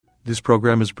This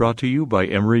program is brought to you by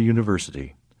Emory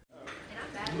University.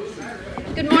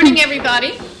 Good morning,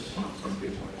 everybody.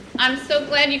 I'm so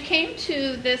glad you came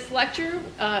to this lecture.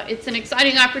 It's an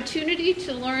exciting opportunity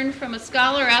to learn from a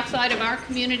scholar outside of our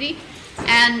community,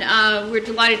 and we're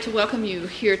delighted to welcome you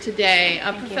here today.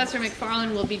 Professor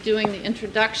McFarland will be doing the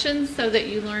introduction so that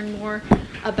you learn more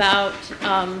about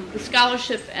the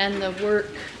scholarship and the work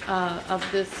of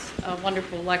this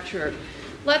wonderful lecturer.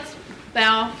 Let's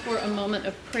bow for a moment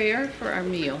of prayer for our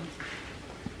meal.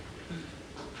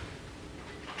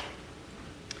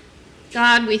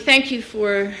 God, we thank you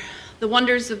for the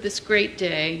wonders of this great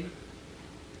day,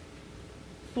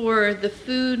 for the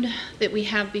food that we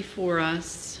have before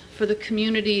us, for the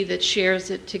community that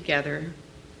shares it together.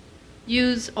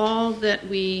 Use all that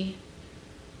we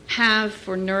have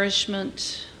for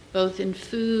nourishment, both in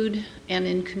food and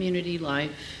in community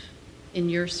life, in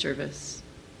your service.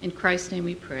 In Christ's name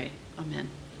we pray. Amen.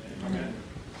 Amen.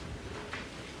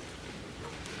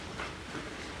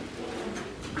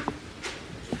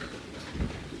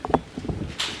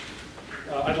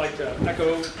 I'd like to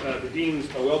echo the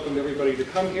Dean's welcome to everybody to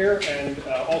come here, and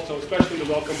also especially to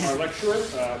welcome our lecturer,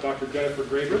 Dr. Jennifer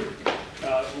Graber,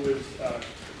 who is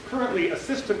currently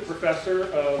Assistant Professor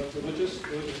of Religious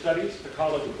Studies at the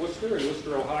College of Worcester in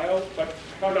Worcester, Ohio. But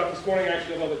found out this morning,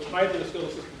 actually, although the title is still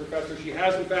Assistant Professor, she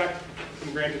has, in fact,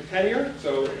 been granted tenure.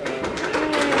 So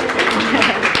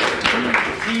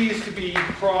T's to be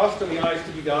crossed and the I's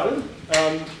to be dotted.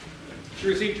 She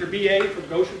received her BA from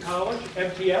Goshen College,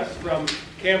 MTS from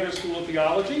Canberra School of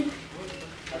Theology.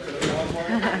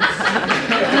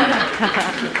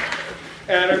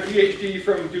 And her PhD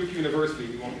from Duke University.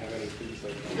 We won't have any students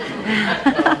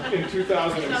in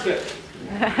 2006.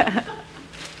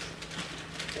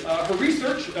 Her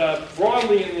research,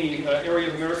 broadly in the area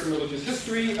of American religious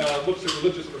history, looks at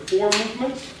religious reform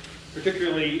movements,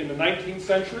 particularly in the 19th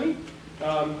century,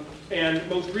 and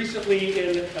most recently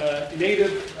in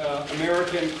Native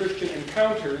American Christian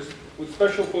encounters, with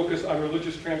special focus on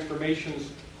religious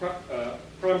transformations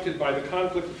prompted by the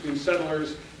conflict between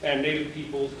settlers and Native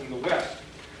peoples in the West.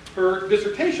 Her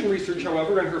dissertation research,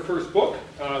 however, in her first book,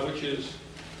 which is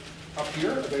up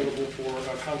here, available for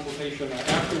consultation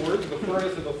afterwards, The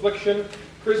Furnace of Affliction,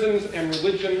 Prisons and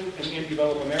Religion in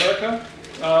Antebellum America,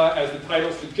 as the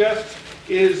title suggests,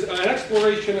 is an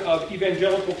exploration of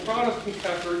evangelical Protestant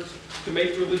efforts to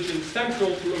make religion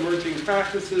central to emerging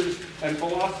practices and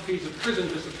philosophies of prison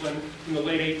discipline from the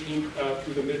late 18th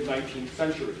through the mid-19th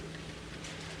century.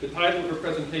 The title of her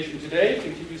presentation today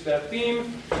continues that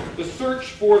theme, The Search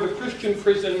for the Christian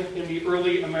Prison in the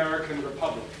Early American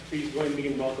Republic. Please join me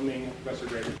in welcoming Professor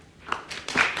Graber.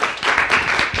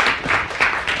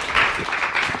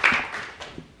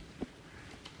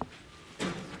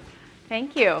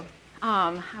 Thank you.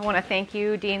 I want to thank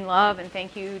you, Dean Love, and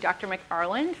thank you, Dr.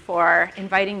 McFarland, for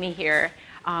inviting me here.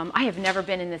 I have never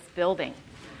been in this building.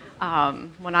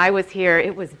 When I was here,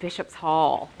 it was Bishop's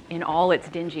Hall in all its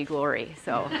dingy glory.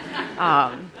 So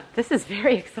this is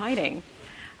very exciting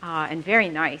and very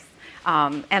nice.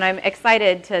 And I'm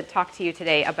excited to talk to you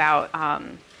today about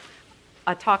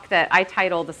a talk that I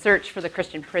titled The Search for the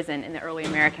Christian Prison in the Early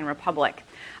American Republic.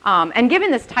 And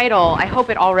given this title, I hope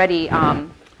it already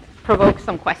provokes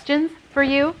some questions for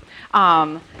you.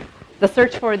 The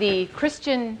search for the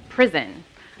Christian prison.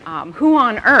 Who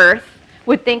on earth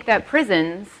would think that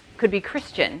prisons could be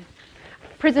Christian?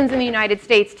 Prisons in the United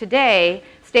States today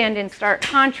stand in stark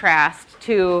contrast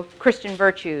to Christian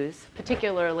virtues,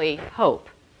 particularly hope.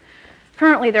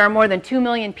 Currently, there are more than 2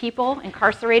 million people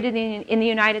incarcerated in the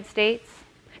United States,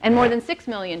 and more than 6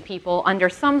 million people under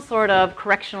some sort of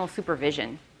correctional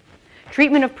supervision.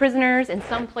 Treatment of prisoners in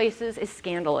some places is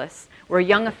scandalous, where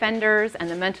young offenders and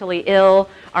the mentally ill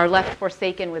are left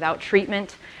forsaken without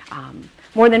treatment.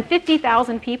 More than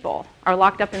 50,000 people are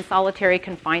locked up in solitary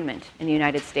confinement in the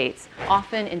United States,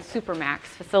 often in supermax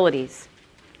facilities.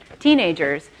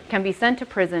 Teenagers can be sent to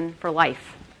prison for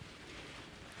life.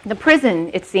 The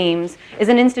prison, it seems, is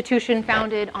an institution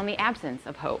founded on the absence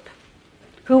of hope.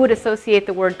 Who would associate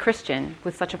the word Christian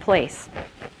with such a place?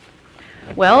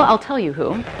 Well, I'll tell you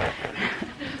who.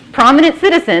 Prominent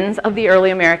citizens of the early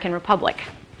American Republic.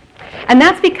 And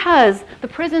that's because the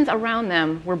prisons around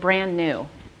them were brand new.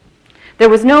 There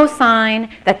was no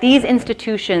sign that these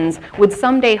institutions would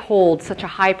someday hold such a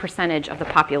high percentage of the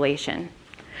population.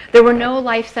 There were no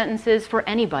life sentences for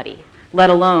anybody,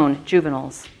 let alone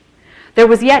juveniles. There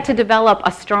was yet to develop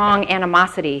a strong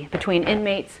animosity between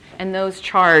inmates and those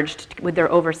charged with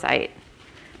their oversight.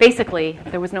 Basically,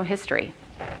 there was no history.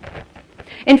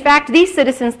 In fact, these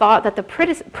citizens thought that the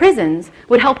prisons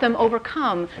would help them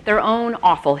overcome their own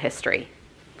awful history.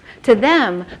 To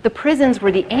them, the prisons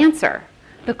were the answer,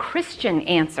 the Christian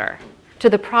answer, to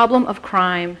the problem of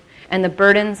crime and the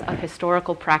burdens of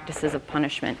historical practices of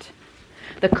punishment.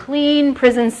 The clean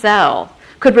prison cell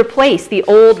could replace the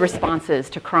old responses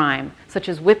to crime, such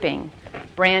as whipping,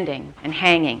 branding, and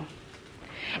hanging.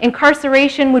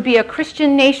 Incarceration would be a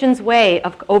Christian nation's way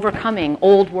of overcoming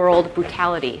old world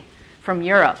brutality from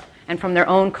Europe and from their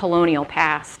own colonial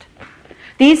past.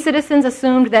 These citizens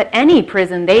assumed that any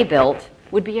prison they built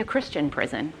would be a Christian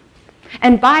prison.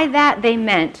 And by that they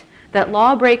meant that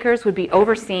lawbreakers would be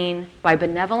overseen by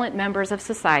benevolent members of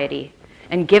society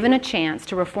and given a chance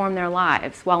to reform their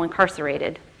lives while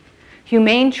incarcerated.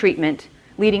 Humane treatment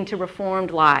leading to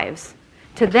reformed lives.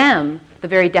 To them, the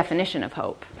very definition of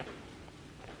hope.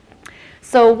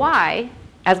 So why,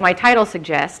 as my title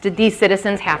suggests, did these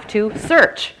citizens have to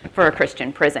search for a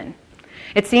Christian prison?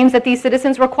 It seems that these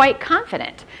citizens were quite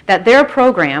confident that their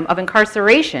program of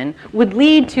incarceration would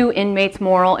lead to inmates'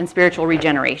 moral and spiritual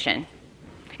regeneration.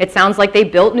 It sounds like they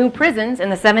built new prisons in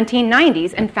the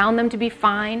 1790s and found them to be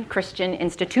fine Christian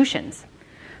institutions.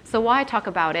 So why talk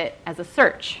about it as a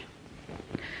search?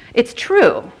 It's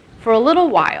true, for a little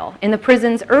while, in the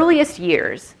prison's earliest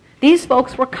years, these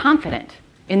folks were confident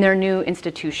in their new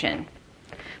institution.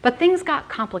 But things got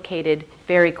complicated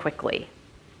very quickly.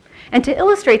 And to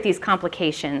illustrate these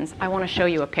complications, I want to show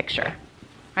you a picture.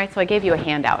 All right, so I gave you a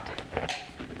handout.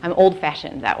 I'm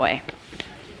old-fashioned that way.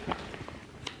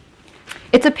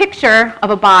 It's a picture of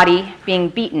a body being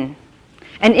beaten,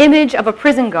 an image of a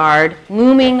prison guard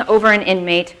looming over an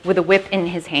inmate with a whip in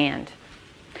his hand.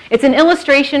 It's an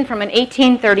illustration from an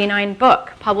 1839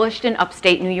 book published in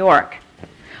upstate New York.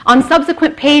 On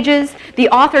subsequent pages, the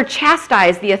author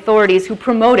chastised the authorities who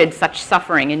promoted such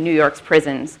suffering in New York's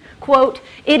prisons. Quote,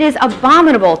 "It is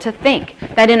abominable to think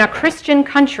that in a Christian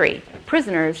country,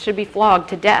 prisoners should be flogged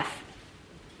to death."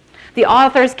 The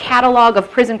author's catalog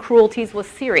of prison cruelties was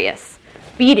serious.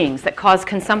 Beatings that caused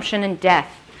consumption and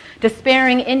death,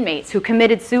 despairing inmates who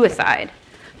committed suicide,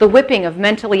 the whipping of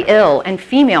mentally ill and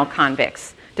female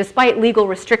convicts, despite legal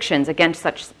restrictions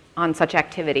on such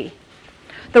activity.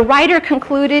 The writer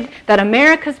concluded that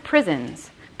America's prisons,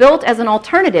 built as an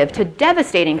alternative to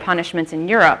devastating punishments in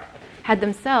Europe, had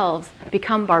themselves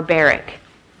become barbaric,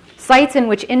 sites in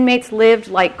which inmates lived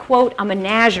like, quote, a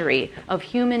menagerie of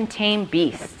human tame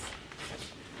beasts.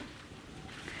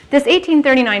 This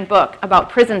 1839 book about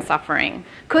prison suffering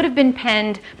could have been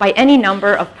penned by any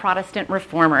number of Protestant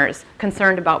reformers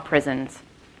concerned about prisons,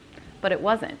 but it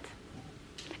wasn't.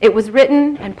 It was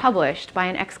written and published by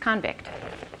an ex-convict.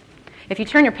 If you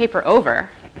turn your paper over,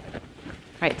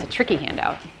 right, it's a tricky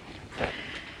handout.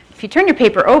 If you turn your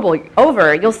paper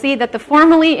over, you'll see that the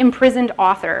formerly imprisoned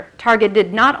author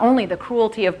targeted not only the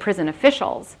cruelty of prison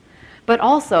officials, but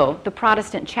also the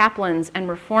Protestant chaplains and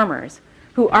reformers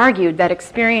who argued that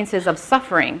experiences of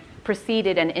suffering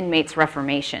preceded an inmate's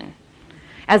reformation.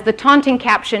 As the taunting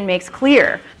caption makes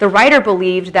clear, the writer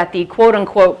believed that the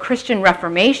quote-unquote Christian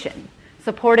Reformation,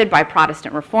 supported by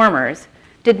Protestant reformers,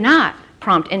 did not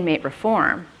prompt inmate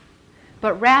reform,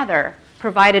 but rather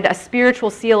provided a spiritual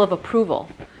seal of approval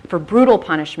for brutal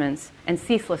punishments and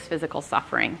ceaseless physical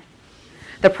suffering.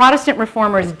 The Protestant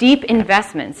reformers' deep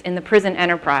investments in the prison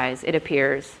enterprise, it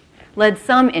appears, led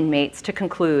some inmates to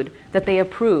conclude that they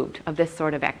approved of this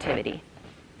sort of activity.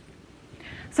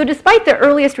 So despite the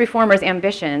earliest reformers'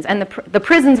 ambitions, and the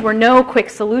prisons were no quick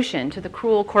solution to the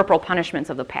cruel corporal punishments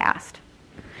of the past.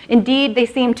 Indeed, they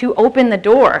seemed to open the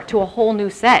door to a whole new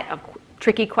set of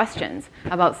tricky questions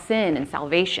about sin and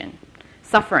salvation,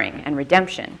 suffering and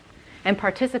redemption, and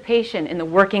participation in the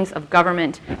workings of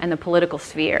government and the political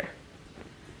sphere.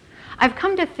 I've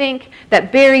come to think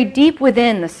that buried deep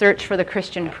within the search for the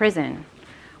Christian prison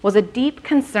was a deep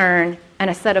concern and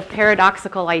a set of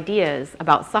paradoxical ideas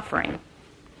about suffering.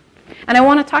 And I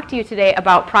want to talk to you today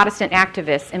about Protestant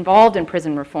activists involved in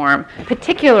prison reform,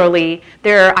 particularly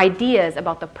their ideas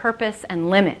about the purpose and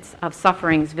limits of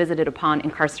sufferings visited upon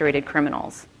incarcerated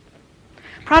criminals.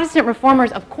 Protestant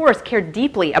reformers, of course, cared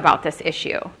deeply about this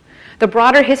issue. The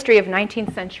broader history of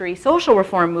 19th century social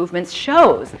reform movements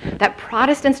shows that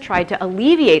Protestants tried to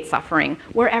alleviate suffering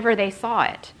wherever they saw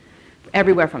it,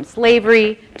 everywhere from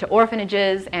slavery to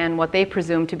orphanages and what they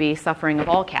presumed to be suffering of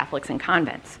all Catholics in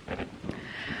convents.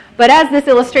 But as this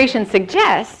illustration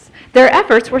suggests, their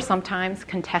efforts were sometimes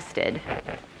contested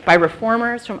by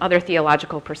reformers from other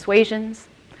theological persuasions,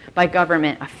 by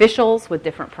government officials with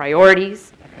different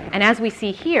priorities, and as we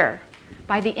see here,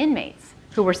 by the inmates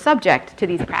who were subject to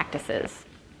these practices.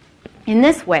 In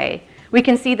this way, we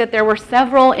can see that there were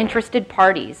several interested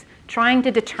parties trying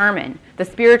to determine the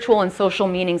spiritual and social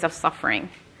meanings of suffering.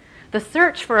 The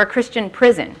search for a Christian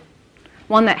prison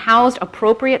one that housed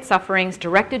appropriate sufferings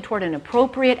directed toward an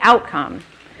appropriate outcome,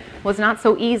 was not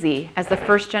so easy as the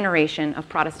first generation of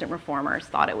Protestant reformers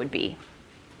thought it would be.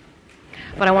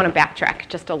 But I want to backtrack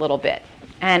just a little bit.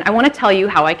 And I want to tell you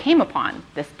how I came upon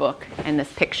this book and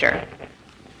this picture.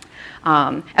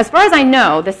 As far as I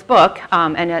know, this book,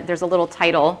 and there's a little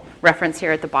title reference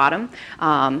here at the bottom,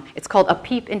 it's called A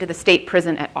Peep into the State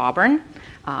Prison at Auburn,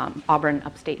 Auburn,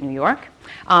 upstate New York.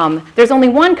 There's only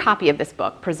one copy of this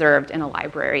book preserved in a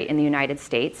library in the United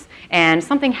States, and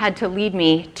something had to lead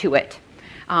me to it.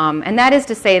 And that is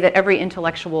to say that every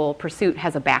intellectual pursuit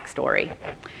has a backstory.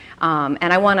 And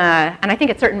I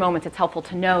think at certain moments it's helpful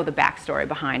to know the backstory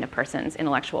behind a person's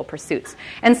intellectual pursuits.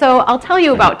 And so I'll tell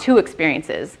you about two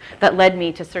experiences that led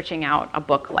me to searching out a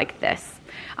book like this.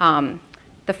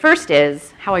 The first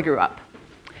is how I grew up.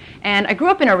 And I grew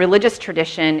up in a religious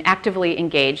tradition actively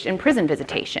engaged in prison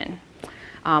visitation.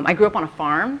 I grew up on a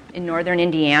farm in northern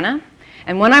Indiana.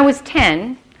 And when I was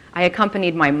 10, I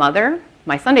accompanied my mother,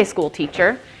 my Sunday school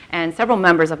teacher, and several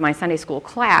members of my Sunday school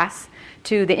class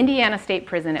to the Indiana State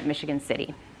Prison at Michigan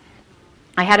City.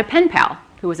 I had a pen pal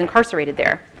who was incarcerated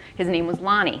there. His name was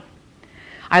Lonnie.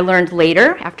 I learned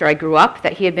later, after I grew up,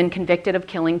 that he had been convicted of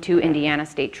killing 2 Indiana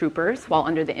state troopers while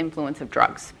under the influence of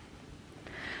drugs.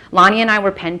 Lonnie and I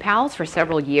were pen pals for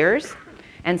several years,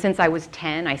 and since I was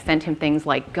 10, I sent him things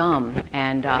like gum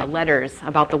and letters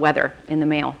about the weather in the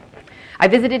mail. I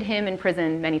visited him in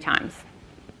prison many times.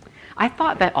 I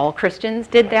thought that all Christians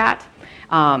did that,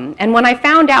 and when I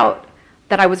found out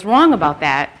that I was wrong about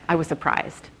that, I was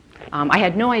surprised. I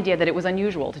had no idea that it was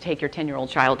unusual to take your 10-year-old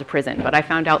child to prison, but I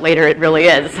found out later it really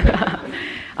is.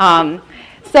 And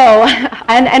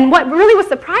what really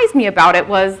surprised me about it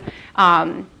was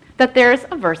that there's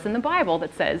a verse in the Bible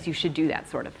that says you should do that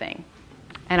sort of thing.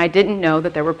 And I didn't know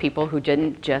that there were people who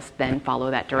didn't just then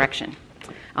follow that direction.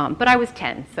 But I was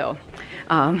 10, so.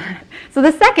 So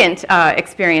the second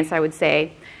experience, I would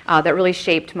say, that really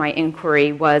shaped my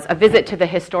inquiry was a visit to the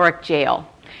historic jail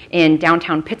in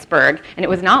downtown Pittsburgh. And it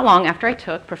was not long after I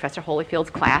took Professor Holyfield's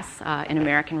class in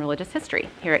American Religious History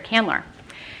here at Candler.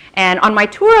 And on my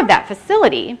tour of that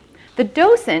facility, the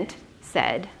docent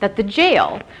said that the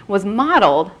jail was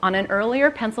modeled on an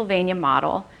earlier Pennsylvania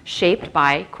model shaped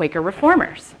by Quaker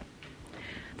reformers.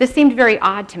 This seemed very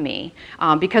odd to me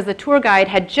because the tour guide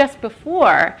had just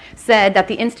before said that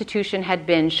the institution had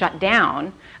been shut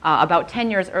down about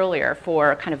 10 years earlier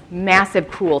for kind of massive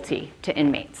cruelty to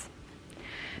inmates.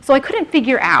 So I couldn't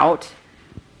figure out,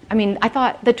 I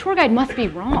thought the tour guide must be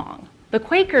wrong. The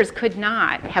Quakers could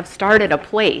not have started a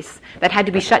place that had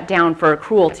to be shut down for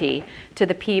cruelty to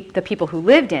the people who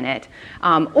lived in it,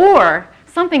 or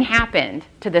something happened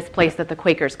to this place that the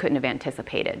Quakers couldn't have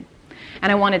anticipated.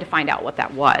 And I wanted to find out what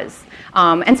that was.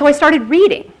 And so I started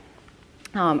reading.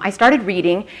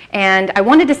 And I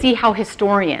wanted to see how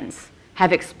historians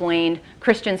have explained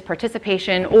Christians'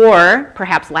 participation or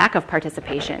perhaps lack of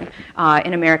participation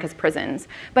in America's prisons.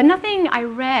 But nothing I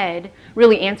read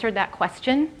really answered that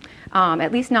question,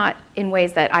 at least not in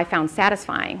ways that I found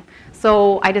satisfying.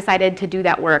 So I decided to do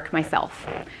that work myself.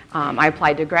 I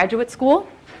applied to graduate school,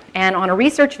 and on a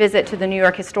research visit to the New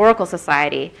York Historical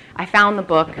Society, I found the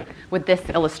book with this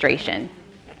illustration.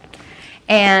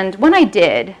 And when I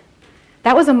did,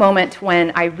 that was a moment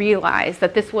when I realized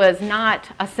that this was not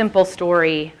a simple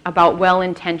story about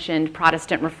well-intentioned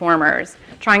Protestant reformers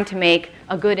trying to make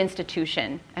a good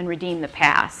institution and redeem the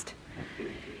past.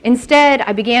 Instead,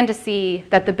 I began to see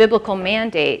that the biblical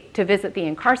mandate to visit the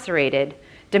incarcerated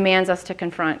demands us to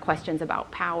confront questions about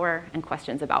power and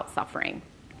questions about suffering.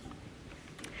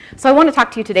 So I want to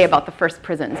talk to you today about the first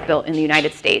prisons built in the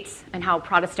United States and how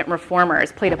Protestant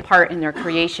reformers played a part in their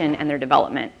creation and their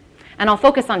development. And I'll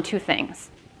focus on 2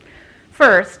 things.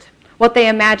 First, what they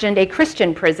imagined a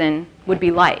Christian prison would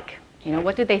be like.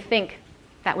 What did they think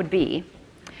that would be?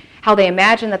 How they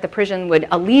imagined that the prison would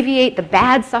alleviate the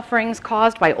bad sufferings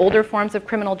caused by older forms of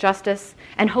criminal justice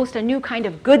and host a new kind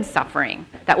of good suffering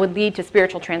that would lead to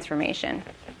spiritual transformation.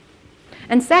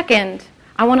 And second,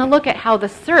 I want to look at how the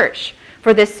search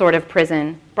for this sort of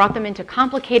prison brought them into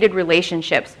complicated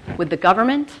relationships with the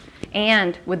government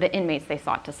and with the inmates they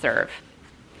sought to serve.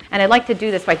 And I'd like to do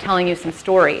this by telling you some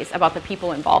stories about the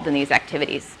people involved in these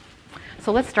activities.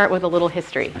 So let's start with a little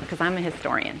history, because I'm a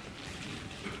historian.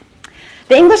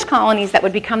 The English colonies that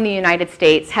would become the United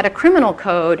States had a criminal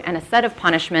code and a set of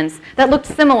punishments that looked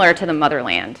similar to the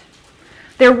motherland.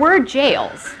 There were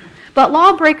jails, but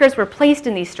lawbreakers were placed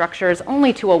in these structures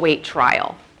only to await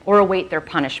trial or await their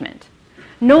punishment.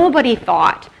 Nobody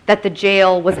thought that the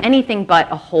jail was anything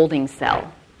but a holding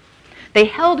cell. They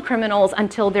held criminals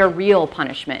until their real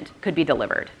punishment could be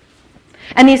delivered.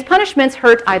 And these punishments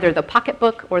hurt either the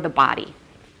pocketbook or the body.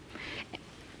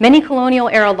 Many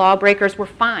colonial-era lawbreakers were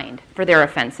fined for their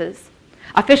offenses.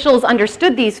 Officials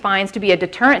understood these fines to be a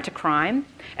deterrent to crime,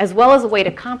 as well as a way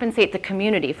to compensate the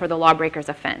community for the lawbreaker's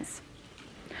offense.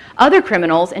 Other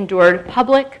criminals endured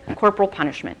public corporal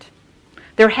punishment.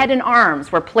 Their head and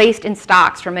arms were placed in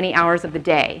stocks for many hours of the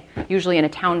day, usually in a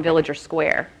town, village, or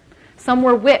square. Some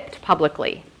were whipped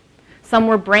publicly. Some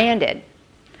were branded.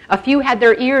 A few had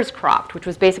their ears cropped, which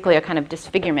was basically a kind of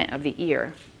disfigurement of the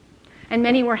ear. And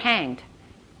many were hanged.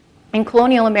 In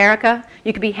colonial America,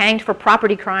 you could be hanged for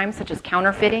property crimes such as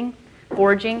counterfeiting,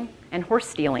 forging, and horse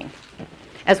stealing,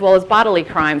 as well as bodily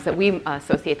crimes that we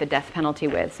associate the death penalty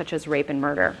with, such as rape and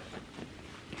murder.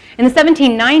 In the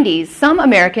 1790s, some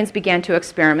Americans began to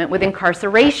experiment with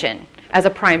incarceration as a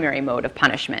primary mode of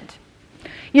punishment.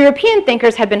 European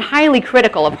thinkers had been highly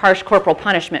critical of harsh corporal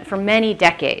punishment for many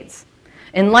decades.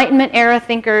 Enlightenment-era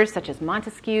thinkers such as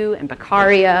Montesquieu and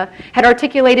Beccaria had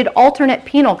articulated alternate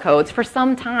penal codes for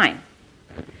some time.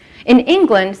 In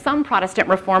England, some Protestant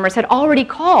reformers had already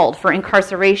called for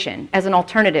incarceration as an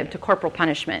alternative to corporal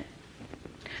punishment.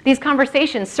 These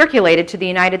conversations circulated to the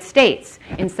United States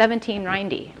in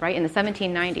 1790, right, in the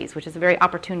 1790s, which is a very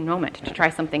opportune moment to try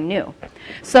something new.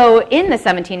 So in the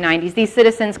 1790s, these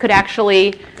citizens could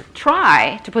actually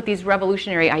try to put these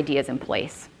revolutionary ideas in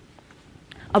place.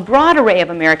 A broad array of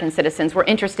American citizens were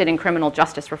interested in criminal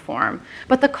justice reform,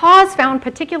 but the cause found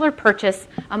particular purchase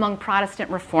among Protestant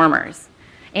reformers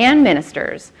and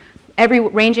ministers,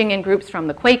 ranging in groups from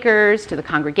the Quakers to the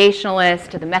Congregationalists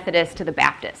to the Methodists to the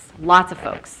Baptists, lots of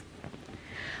folks.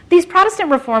 These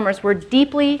Protestant reformers were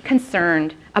deeply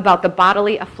concerned about the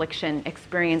bodily affliction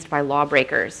experienced by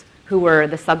lawbreakers who were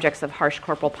the subjects of harsh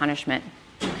corporal punishment.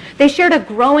 They shared a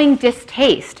growing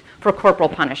distaste for corporal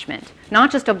punishment,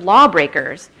 not just of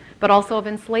lawbreakers, but also of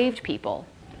enslaved people,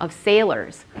 of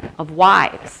sailors, of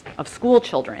wives, of school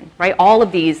children, right? All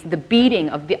of these, the beating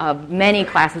of many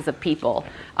classes of people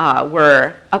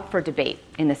were up for debate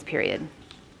in this period.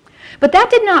 But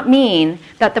that did not mean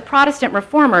that the Protestant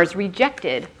reformers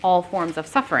rejected all forms of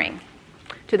suffering.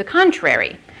 To the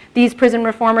contrary, these prison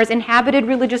reformers inhabited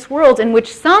religious worlds in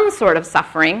which some sort of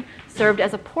suffering served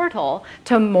as a portal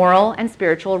to moral and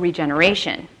spiritual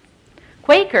regeneration.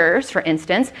 Quakers, for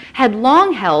instance, had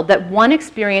long held that one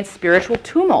experienced spiritual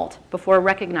tumult before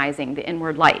recognizing the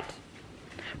inward light.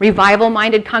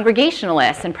 Revival-minded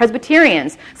Congregationalists and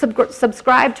Presbyterians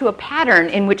subscribed to a pattern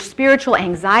in which spiritual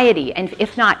anxiety and,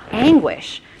 if not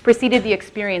anguish, preceded the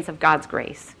experience of God's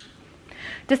grace.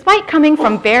 Despite coming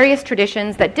from various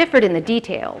traditions that differed in the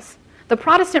details, the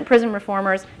Protestant prison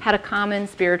reformers had a common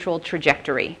spiritual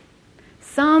trajectory.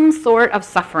 Some sort of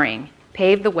suffering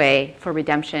paved the way for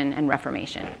redemption and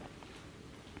reformation.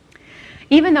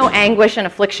 Even though anguish and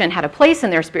affliction had a place in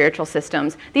their spiritual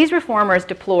systems, these reformers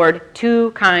deplored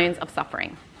two kinds of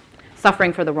suffering: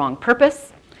 suffering for the wrong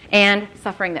purpose and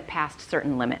suffering that passed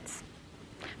certain limits.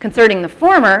 Concerning the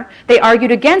former, they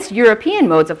argued against European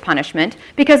modes of punishment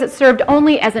because it served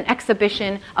only as an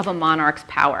exhibition of a monarch's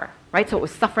power, right? So it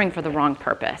was suffering for the wrong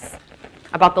purpose.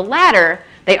 About the latter,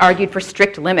 they argued for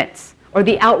strict limits, or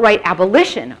the outright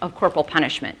abolition of corporal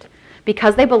punishment,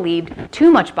 because they believed too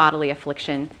much bodily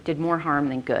affliction did more harm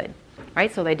than good,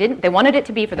 right? So they wanted it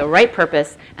to be for the right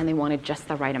purpose, and they wanted just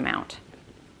the right amount.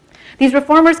 These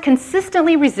reformers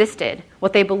consistently resisted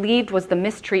what they believed was the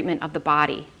mistreatment of the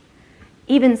body.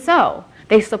 Even so,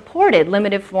 they supported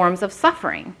limited forms of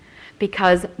suffering,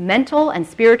 because mental and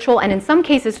spiritual, and in some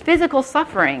cases physical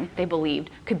suffering, they believed,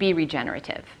 could be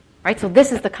regenerative. Right? So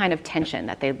this is the kind of tension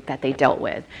that they dealt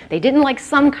with. They didn't like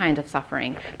some kind of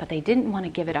suffering, but they didn't want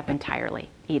to give it up entirely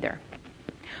either,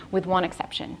 with one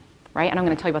exception. Right? And I'm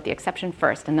going to tell you about the exception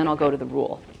first, and then I'll go to the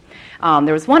rule.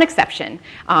 There was one exception,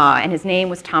 and his name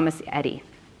was Thomas Eddy.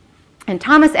 And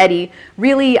Thomas Eddy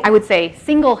really, I would say,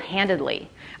 single-handedly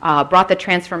brought the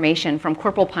transformation from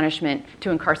corporal punishment to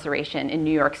incarceration in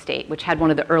New York State, which had one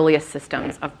of the earliest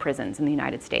systems of prisons in the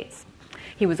United States.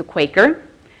 He was a Quaker,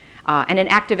 and an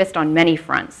activist on many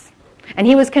fronts. And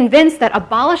he was convinced that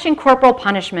abolishing corporal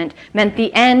punishment meant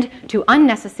the end to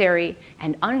unnecessary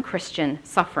and unchristian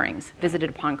sufferings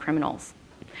visited upon criminals.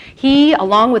 He,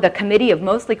 along with a committee of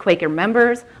mostly Quaker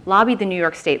members, lobbied the New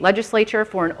York State legislature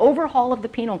for an overhaul of the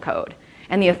penal code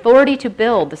and the authority to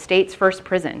build the state's first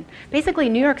prison. Basically,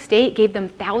 New York State gave them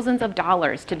thousands of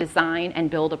dollars to design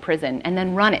and build a prison and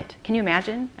then run it. Can you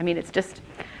imagine? I mean, it's just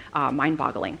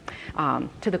mind-boggling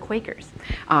to the Quakers.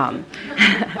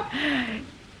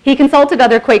 He consulted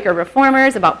other Quaker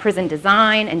reformers about prison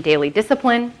design and daily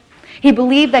discipline. He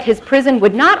believed that his prison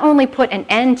would not only put an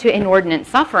end to inordinate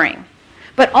suffering,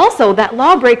 but also that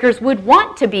lawbreakers would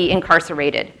want to be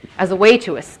incarcerated as a way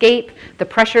to escape the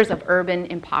pressures of urban,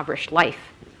 impoverished life.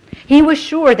 He was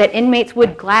sure that inmates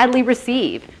would gladly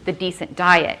receive the decent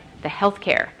diet, the health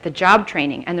care, the job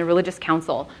training, and the religious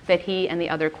counsel that he and the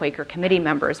other Quaker committee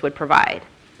members would provide.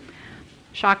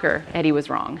 Shocker, Eddie was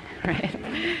wrong. Right?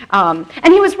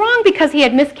 And he was wrong because he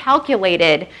had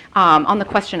miscalculated on the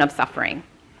question of suffering.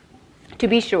 To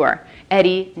be sure,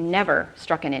 Eddie never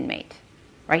struck an inmate.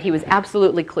 Right? He was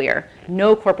absolutely clear.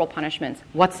 No corporal punishments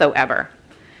whatsoever.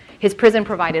 His prison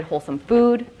provided wholesome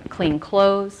food, clean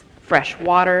clothes, fresh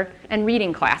water, and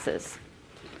reading classes.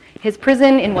 His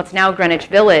prison in what's now Greenwich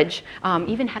Village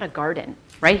even had a garden.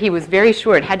 Right? He was very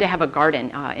sure it had to have a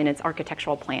garden in its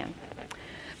architectural plan.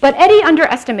 But Eddie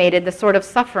underestimated the sort of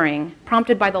suffering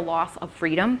prompted by the loss of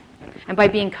freedom and by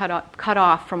being cut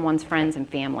off from one's friends and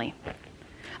family.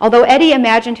 Although Eddie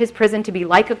imagined his prison to be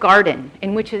like a garden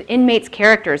in which his inmates'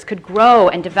 characters could grow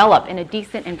and develop in a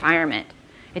decent environment,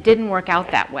 it didn't work out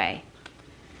that way.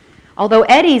 Although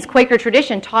Eddie's Quaker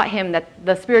tradition taught him that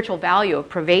the spiritual value of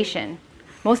privation,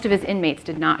 most of his inmates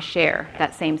did not share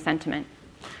that same sentiment.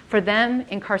 For them,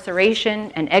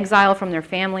 incarceration and exile from their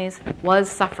families was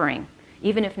suffering,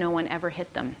 even if no one ever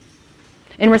hit them.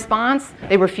 In response,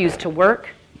 they refused to work,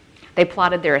 they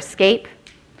plotted their escape,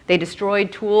 they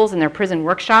destroyed tools in their prison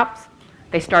workshops,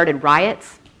 they started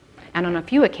riots, and on a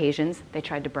few occasions, they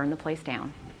tried to burn the place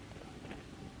down.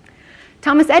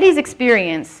 Thomas Eddie's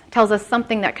experience tells us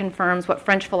something that confirms what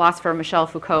French philosopher Michel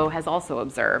Foucault has also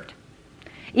observed.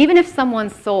 Even if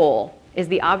someone's soul is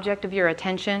the object of your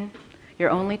attention, your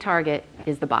only target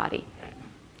is the body.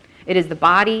 It is the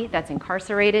body that's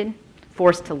incarcerated,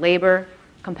 forced to labor,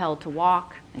 compelled to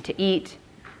walk and to eat,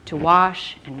 to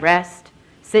wash and rest,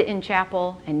 sit in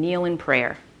chapel and kneel in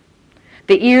prayer.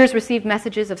 The ears receive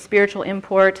messages of spiritual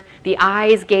import. The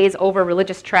eyes gaze over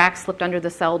religious tracts slipped under the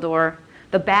cell door.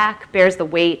 The back bears the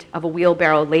weight of a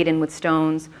wheelbarrow laden with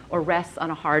stones or rests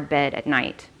on a hard bed at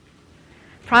night.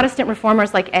 Protestant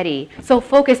reformers like Eddie, so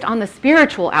focused on the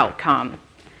spiritual outcome,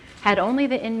 had only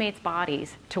the inmates'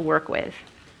 bodies to work with.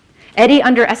 Eddie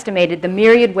underestimated the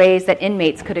myriad ways that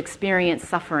inmates could experience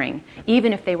suffering,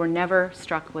 even if they were never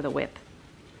struck with a whip.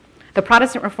 The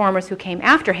Protestant reformers who came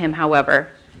after him, however,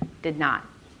 did not.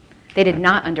 They did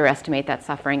not underestimate that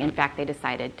suffering. In fact, they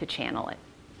decided to channel it.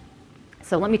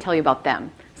 So let me tell you about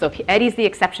them. So if Eddie's the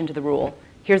exception to the rule,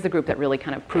 here's the group that really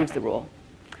kind of proves the rule.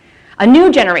 A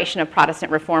new generation of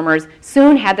Protestant reformers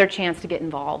soon had their chance to get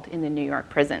involved in the New York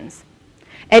prisons.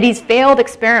 Eddie's failed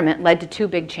experiment led to two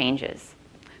big changes.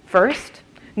 First,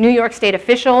 New York State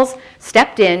officials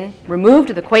stepped in, removed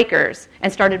the Quakers,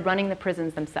 and started running the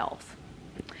prisons themselves.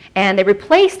 And they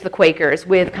replaced the Quakers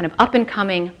with kind of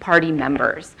up-and-coming party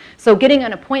members. So getting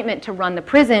an appointment to run the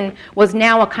prison was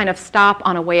now a kind of stop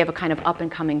on a way of a kind of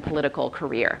up-and-coming political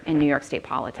career in New York State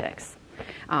politics.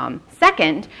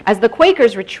 Second, as the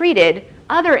Quakers retreated,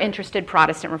 other interested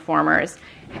Protestant reformers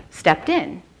stepped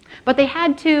in. But they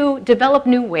had to develop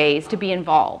new ways to be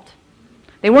involved.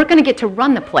 They weren't going to get to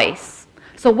run the place.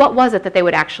 So what was it that they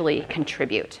would actually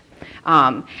contribute?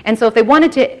 And so if they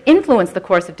wanted to influence the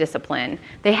course of discipline,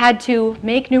 they had to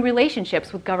make new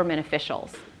relationships with government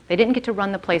officials. They didn't get to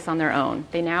run the place on their own.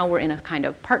 They now were in a kind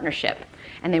of partnership,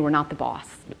 and they were not the boss.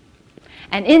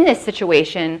 And in this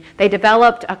situation, they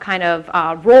developed a kind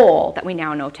of role that we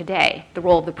now know today, the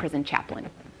role of the prison chaplain.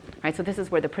 Right? So this is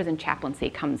where the prison chaplaincy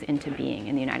comes into being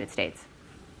in the United States.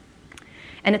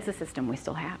 And it's a system we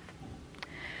still have.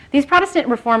 These Protestant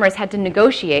reformers had to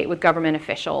negotiate with government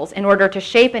officials in order to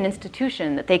shape an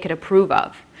institution that they could approve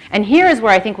of. And here is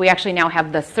where I think we actually now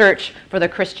have the search for the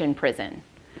Christian prison.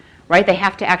 Right? They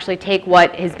have to actually take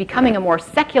what is becoming a more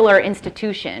secular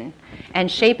institution and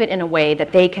shape it in a way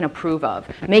that they can approve of,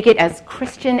 make it as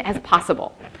Christian as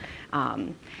possible.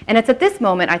 And it's at this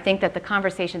moment, I think, that the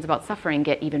conversations about suffering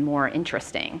get even more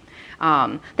interesting.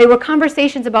 They were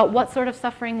conversations about what sort of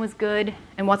suffering was good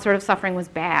and what sort of suffering was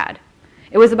bad.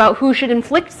 It was about who should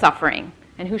inflict suffering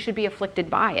and who should be afflicted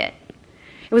by it.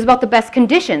 It was about the best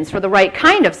conditions for the right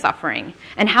kind of suffering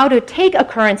and how to take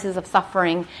occurrences of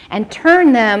suffering and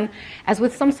turn them, as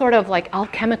with some sort of like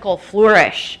alchemical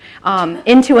flourish,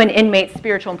 into an inmate's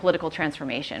spiritual and political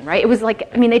transformation, right? It was like,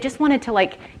 I mean, they just wanted to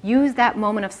like use that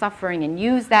moment of suffering and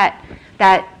use that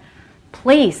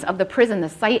place of the prison, the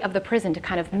site of the prison, to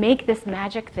kind of make this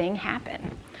magic thing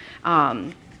happen.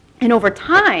 And over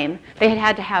time, they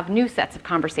had to have new sets of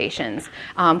conversations,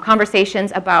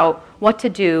 conversations about what to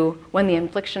do when the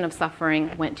infliction of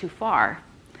suffering went too far,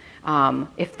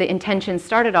 if the intention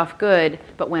started off good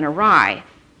but went awry,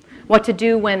 what to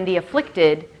do when the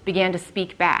afflicted began to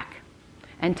speak back,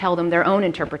 and tell them their own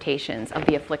interpretations of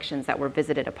the afflictions that were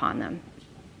visited upon them.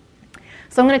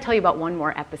 So I'm going to tell you about one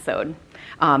more episode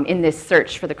in this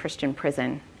search for the Christian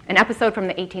prison, an episode from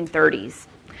the 1830s,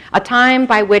 a time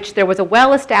by which there was a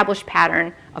well-established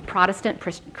pattern of Protestant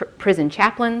prison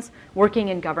chaplains working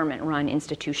in government-run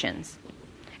institutions.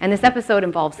 And this episode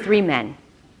involves three men.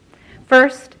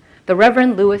 First, the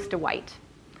Reverend Louis DeWitt,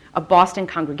 a Boston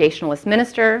Congregationalist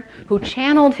minister who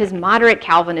channeled his moderate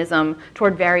Calvinism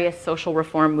toward various social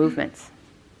reform movements.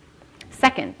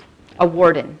 Second, a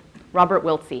warden, Robert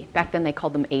Wiltse. Back then they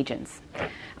called them agents.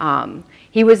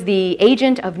 He was the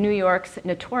agent of New York's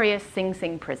notorious Sing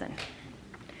Sing prison.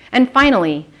 And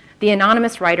finally, the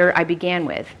anonymous writer I began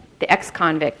with, the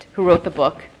ex-convict who wrote the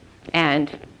book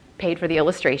and paid for the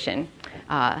illustration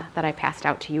that I passed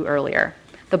out to you earlier,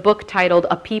 the book titled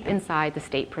A Peep Inside the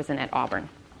State Prison at Auburn.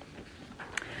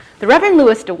 The Reverend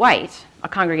Louis DeWitt, a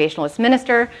Congregationalist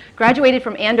minister, graduated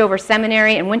from Andover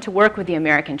Seminary and went to work with the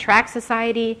American Tract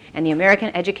Society and the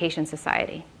American Education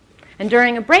Society. And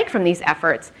during a break from these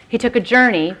efforts, he took a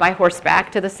journey by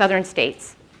horseback to the southern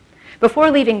states. Before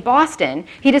leaving Boston,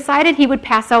 he decided he would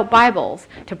pass out Bibles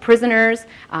to prisoners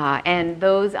and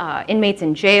those inmates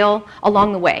in jail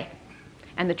along the way.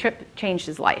 And the trip changed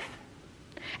his life.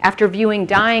 After viewing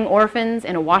dying orphans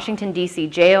in a Washington, D.C.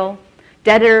 jail,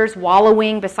 debtors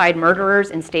wallowing beside murderers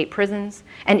in state prisons,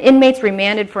 and inmates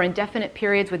remanded for indefinite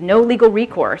periods with no legal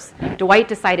recourse, DeWitt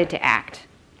decided to act.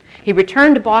 He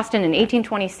returned to Boston in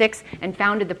 1826 and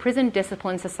founded the Prison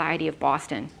Discipline Society of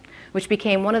Boston, which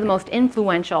became one of the most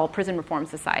influential prison reform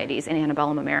societies in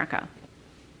antebellum America.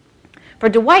 For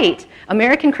DeWitt,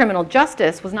 American criminal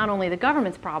justice was not only the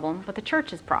government's problem, but the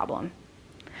church's problem.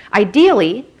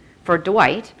 Ideally, for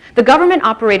DeWitt, the government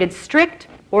operated strict,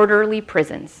 orderly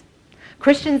prisons.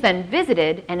 Christians then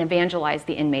visited and evangelized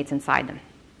the inmates inside them.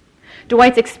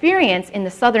 DeWitt's experience in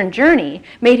the Southern journey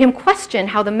made him question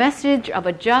how the message of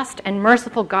a just and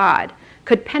merciful God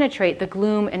could penetrate the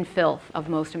gloom and filth of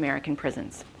most American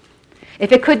prisons.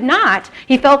 If it could not,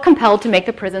 he felt compelled to make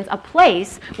the prisons a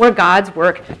place where God's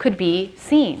work could be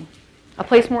seen, a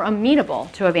place more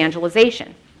amenable to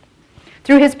evangelization.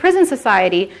 Through his prison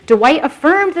society, DeWitt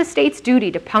affirmed the state's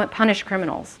duty to punish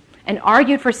criminals and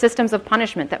argued for systems of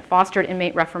punishment that fostered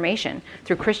inmate reformation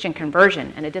through Christian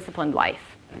conversion and a disciplined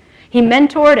life. He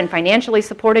mentored and financially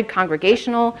supported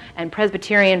Congregational and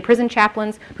Presbyterian prison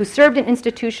chaplains who served in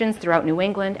institutions throughout New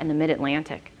England and the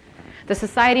Mid-Atlantic. The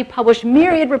Society published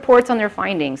myriad reports on their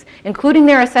findings, including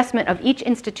their assessment of each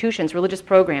institution's religious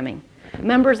programming.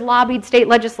 Members lobbied state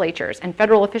legislatures and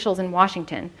federal officials in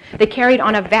Washington. They carried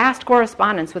on a vast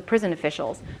correspondence with prison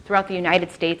officials throughout the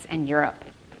United States and Europe.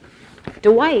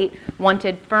 DeWitt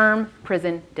wanted firm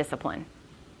prison discipline.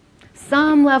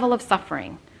 Some level of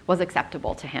suffering was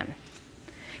acceptable to him.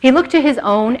 He looked to his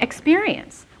own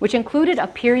experience, which included a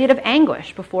period of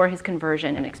anguish before his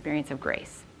conversion and experience of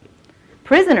grace.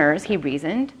 Prisoners, he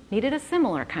reasoned, needed a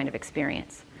similar kind of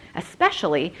experience,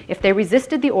 especially if they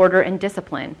resisted the order and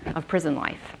discipline of prison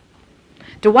life.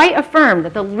 DeWitt affirmed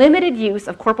that the limited use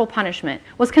of corporal punishment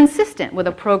was consistent with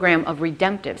a program of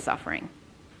redemptive suffering.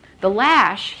 The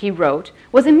lash, he wrote,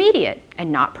 was immediate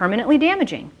and not permanently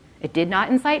damaging. It did not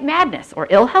incite madness or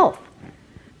ill health.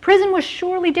 Prison was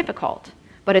surely difficult,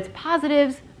 but its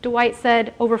positives, DeWitt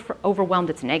said,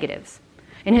 overwhelmed its negatives.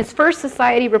 In his first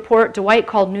society report, DeWitt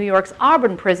called New York's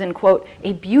Auburn prison, quote,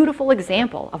 a beautiful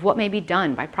example of what may be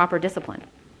done by proper discipline.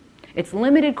 Its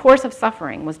limited course of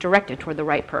suffering was directed toward the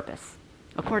right purpose,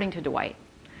 according to DeWitt.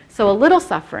 So a little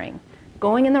suffering,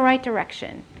 going in the right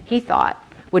direction, he thought,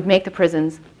 would make the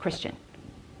prisons Christian.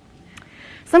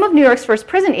 Some of New York's first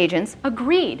prison agents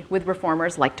agreed with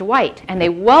reformers like DeWitt, and they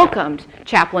welcomed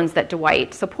chaplains that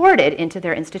DeWitt supported into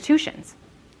their institutions.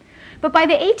 But by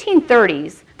the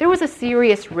 1830s, there was a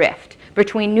serious rift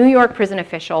between New York prison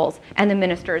officials and the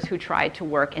ministers who tried to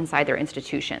work inside their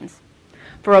institutions.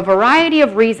 For a variety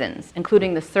of reasons,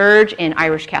 including the surge in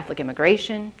Irish Catholic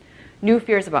immigration, new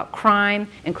fears about crime,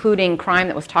 including crime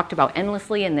that was talked about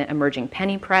endlessly in the emerging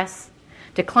penny press,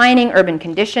 declining urban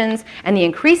conditions, and the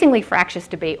increasingly fractious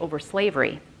debate over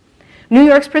slavery, New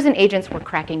York's prison agents were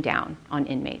cracking down on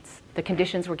inmates. The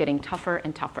conditions were getting tougher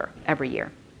and tougher every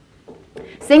year.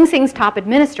 Sing Sing's top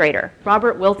administrator,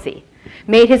 Robert Wiltse,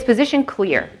 made his position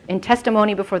clear in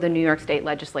testimony before the New York State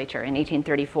Legislature in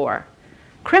 1834.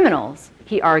 Criminals,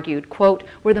 he argued, quote,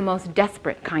 were the most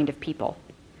desperate kind of people.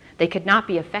 They could not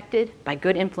be affected by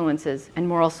good influences and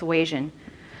moral suasion.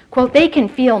 Quote, they can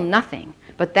feel nothing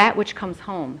but that which comes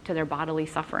home to their bodily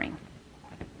suffering.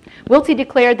 Wiltse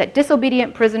declared that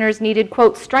disobedient prisoners needed,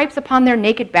 quote, stripes upon their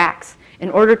naked backs in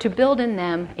order to build in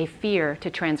them a fear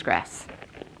to transgress.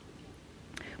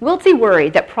 Wiltse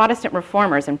worried that Protestant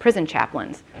reformers and prison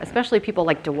chaplains, especially people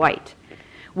like Dwight,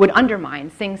 would undermine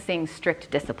Sing Sing's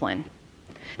strict discipline.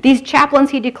 These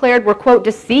chaplains, he declared, were, quote,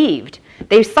 deceived.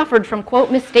 They suffered from,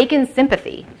 quote, mistaken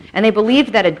sympathy, and they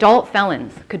believed that adult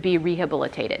felons could be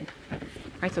rehabilitated.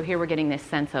 Right, so here we're getting this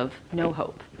sense of no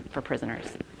hope for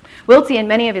prisoners. Wiltse and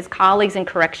many of his colleagues in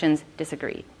corrections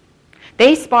disagreed.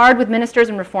 They sparred with ministers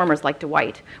and reformers like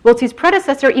Dwight. Wiltse's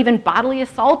predecessor even bodily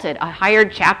assaulted a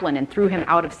hired chaplain and threw him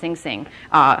out of Sing Sing.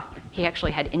 He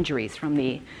actually had injuries from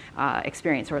the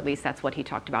experience, or at least that's what he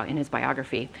talked about in his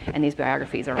biography. And these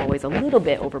biographies are always a little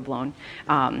bit overblown.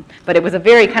 But it was a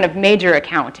very kind of major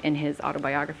account in his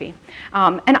autobiography.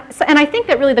 And I think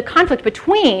that really the conflict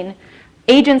between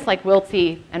agents like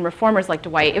Wiltse and reformers like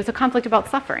Dwight, it was a conflict about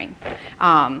suffering.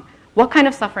 What kind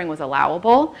of suffering was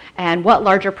allowable, and what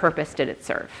larger purpose did it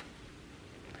serve?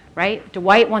 Right?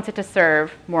 Dwight wants it to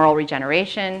serve moral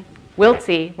regeneration.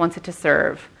 Wiltse wants it to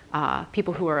serve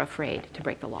people who are afraid to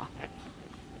break the law.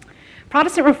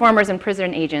 Protestant reformers and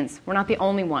prison agents were not the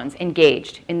only ones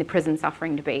engaged in the prison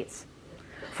suffering debates.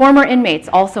 Former inmates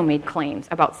also made claims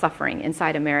about suffering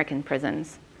inside American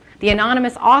prisons. The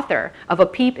anonymous author of A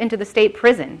Peep into the State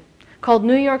Prison called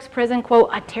New York's prison, quote,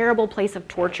 a terrible place of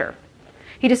torture.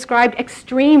 He described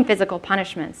extreme physical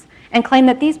punishments and claimed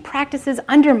that these practices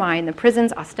undermine the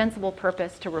prison's ostensible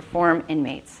purpose to reform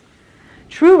inmates.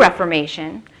 True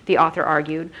reformation, the author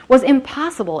argued, was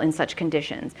impossible in such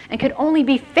conditions and could only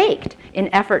be faked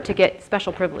in effort to get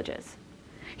special privileges.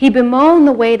 He bemoaned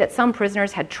the way that some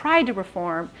prisoners had tried to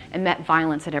reform and met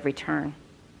violence at every turn.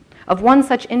 Of one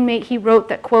such inmate, he wrote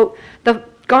that, quote, the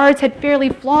guards had fairly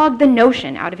flogged the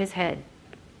notion out of his head.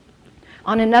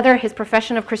 On another, his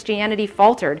profession of Christianity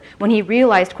faltered when he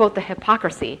realized, quote, the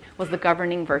hypocrisy was the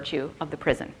governing virtue of the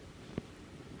prison.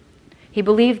 He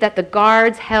believed that the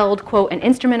guards held, quote, an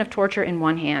instrument of torture in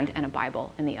one hand and a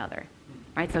Bible in the other.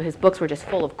 Right? So his books were just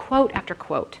full of quote after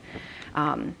quote.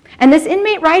 And this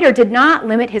inmate writer did not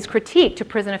limit his critique to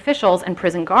prison officials and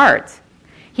prison guards.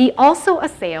 He also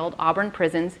assailed Auburn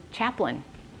Prison's chaplain.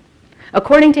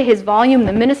 According to his volume,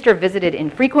 the minister visited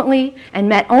infrequently and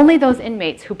met only those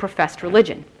inmates who professed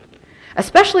religion.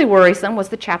 Especially worrisome was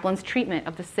the chaplain's treatment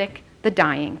of the sick, the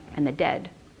dying, and the dead.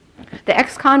 The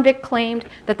ex-convict claimed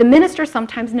that the minister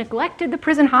sometimes neglected the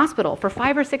prison hospital for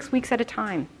 5 or 6 weeks at a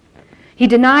time. He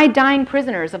denied dying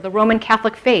prisoners of the Roman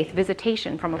Catholic faith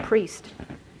visitation from a priest.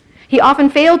 He often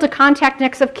failed to contact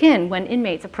next of kin when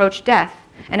inmates approached death,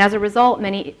 and as a result,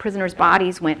 many prisoners'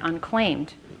 bodies went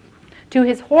unclaimed. To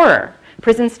his horror,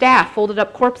 prison staff folded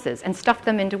up corpses and stuffed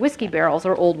them into whiskey barrels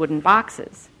or old wooden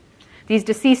boxes. These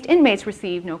deceased inmates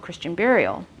received no Christian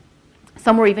burial.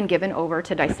 Some were even given over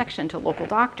to dissection to local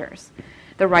doctors.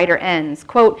 The writer ends,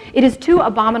 quote, it is too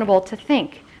abominable to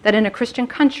think that in a Christian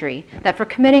country, that for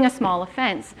committing a small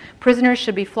offense, prisoners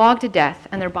should be flogged to death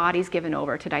and their bodies given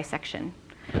over to dissection.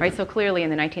 Right, so clearly in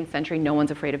the 19th century, no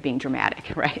one's afraid of being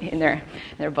dramatic, right, in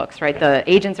their books, right? The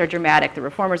agents are dramatic, the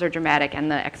reformers are dramatic,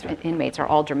 and the ex-inmates are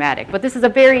all dramatic. But this is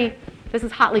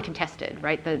hotly contested,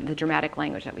 right, the dramatic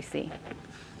language that we see.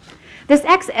 This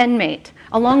ex-inmate,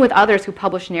 along with others who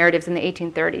published narratives in the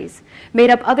 1830s, made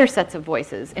up other sets of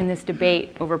voices in this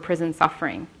debate over prison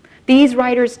suffering. These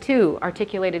writers, too,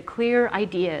 articulated clear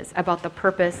ideas about the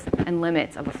purpose and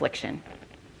limits of affliction.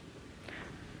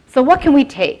 So what can we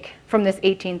take from this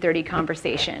 1830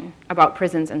 conversation about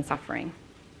prisons and suffering?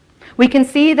 We can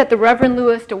see that the Reverend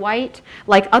Lewis Dwight,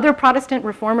 like other Protestant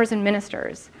reformers and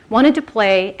ministers, wanted to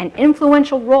play an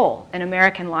influential role in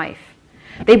American life.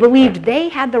 They believed they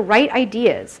had the right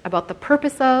ideas about the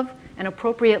purpose of and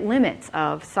appropriate limits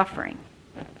of suffering.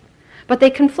 But they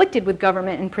conflicted with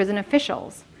government and prison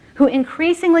officials, who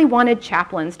increasingly wanted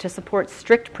chaplains to support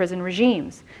strict prison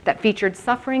regimes that featured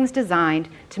sufferings designed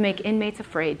to make inmates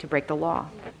afraid to break the law.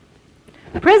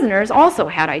 Prisoners also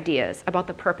had ideas about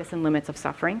the purpose and limits of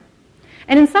suffering,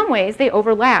 and in some ways they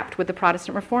overlapped with the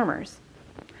Protestant reformers.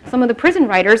 Some of the prison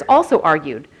writers also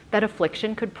argued that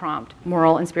affliction could prompt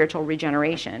moral and spiritual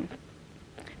regeneration.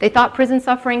 They thought prison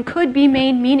suffering could be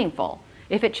made meaningful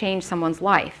if it changed someone's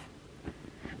life.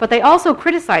 But they also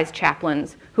criticized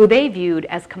chaplains who they viewed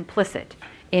as complicit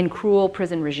in cruel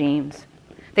prison regimes.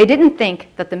 They didn't think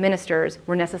that the ministers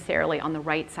were necessarily on the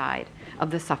right side of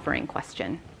the suffering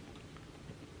question.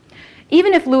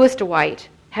 Even if Lewis Dwight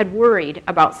had worried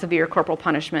about severe corporal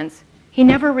punishments, he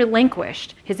never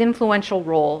relinquished his influential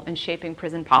role in shaping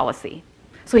prison policy.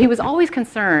 So he was always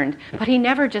concerned, but he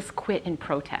never just quit in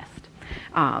protest.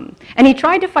 And he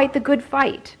tried to fight the good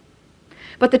fight.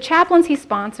 But the chaplains he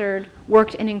sponsored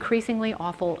worked in increasingly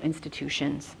awful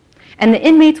institutions. And the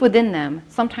inmates within them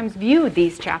sometimes viewed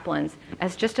these chaplains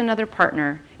as just another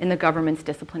partner in the government's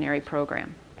disciplinary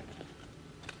program.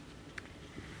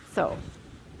 So,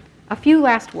 a few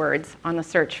last words on the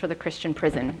search for the Christian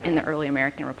prison in the early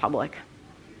American Republic.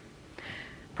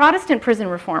 Protestant prison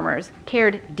reformers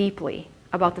cared deeply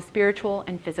about the spiritual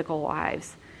and physical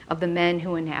lives of the men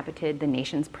who inhabited the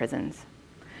nation's prisons.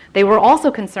 They were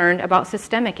also concerned about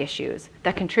systemic issues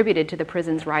that contributed to the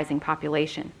prison's rising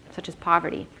population, such as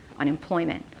poverty,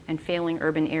 unemployment, and failing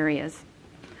urban areas.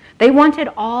 They wanted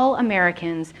all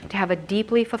Americans to have a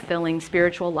deeply fulfilling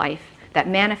spiritual life that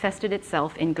manifested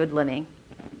itself in good living.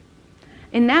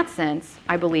 In that sense,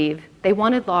 I believe, they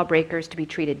wanted lawbreakers to be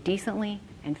treated decently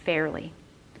and fairly.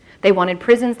 They wanted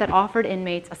prisons that offered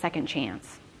inmates a second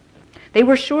chance. They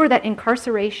were sure that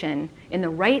incarceration in the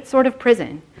right sort of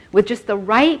prison, with just the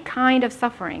right kind of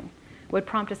suffering, would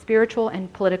prompt a spiritual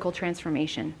and political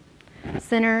transformation.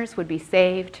 Sinners would be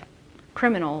saved,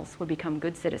 criminals would become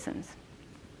good citizens.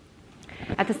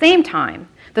 At the same time,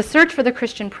 the search for the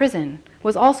Christian prison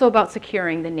was also about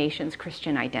securing the nation's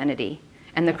Christian identity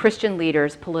and the Christian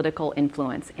leaders' political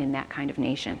influence in that kind of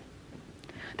nation.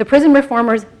 The prison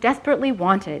reformers desperately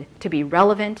wanted to be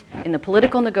relevant in the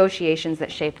political negotiations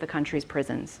that shaped the country's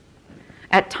prisons.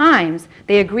 At times,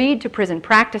 they agreed to prison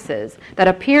practices that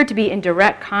appeared to be in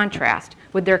direct contrast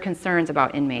with their concerns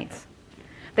about inmates.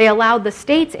 They allowed the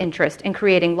state's interest in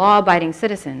creating law-abiding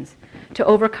citizens to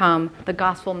overcome the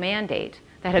gospel mandate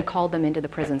that had called them into the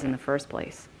prisons in the first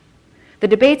place. The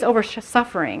debates over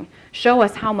suffering show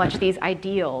us how much these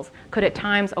ideals could at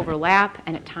times overlap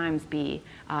and at times be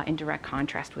in direct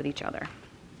contrast with each other.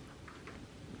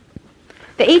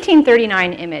 The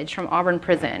 1839 image from Auburn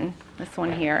Prison, this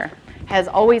one here, has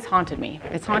always haunted me.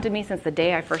 It's haunted me since the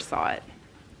day I first saw it.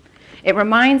 It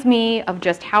reminds me of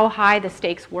just how high the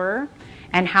stakes were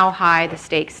and how high the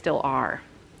stakes still are.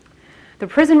 The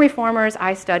prison reformers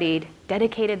I studied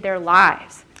dedicated their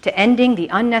lives to ending the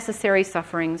unnecessary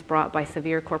sufferings brought by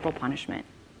severe corporal punishment.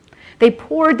 They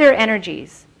poured their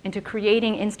energies into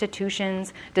creating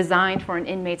institutions designed for an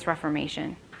inmate's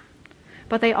reformation.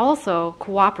 But they also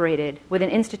cooperated with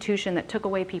an institution that took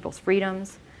away people's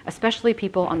freedoms, especially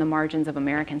people on the margins of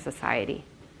American society.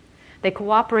 They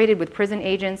cooperated with prison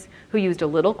agents who used a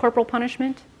little corporal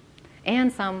punishment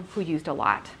and some who used a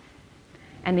lot.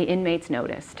 And the inmates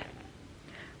noticed.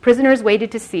 Prisoners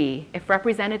waited to see if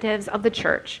representatives of the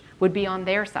church would be on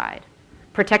their side,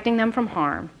 protecting them from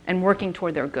harm and working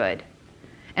toward their good.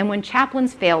 And when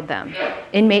chaplains failed them,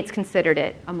 inmates considered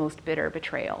it a most bitter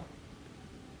betrayal.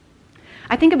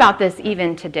 I think about this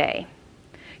even today.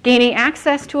 Gaining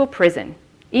access to a prison,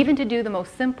 even to do the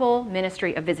most simple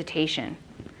ministry of visitation,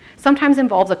 sometimes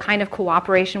involves a kind of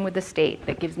cooperation with the state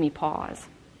that gives me pause.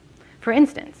 For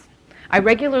instance, I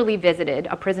regularly visited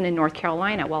a prison in North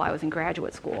Carolina while I was in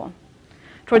graduate school.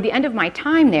 Toward the end of my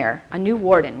time there, a new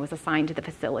warden was assigned to the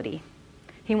facility.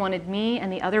 He wanted me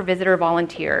and the other visitor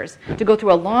volunteers to go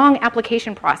through a long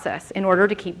application process in order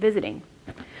to keep visiting.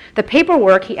 The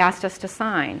paperwork he asked us to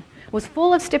sign was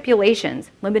full of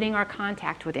stipulations limiting our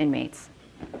contact with inmates.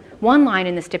 One line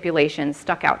in the stipulations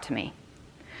stuck out to me.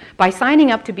 By signing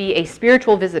up to be a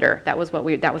spiritual visitor, that was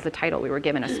the title we were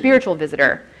given, a spiritual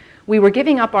visitor, we were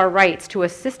giving up our rights to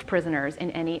assist prisoners in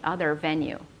any other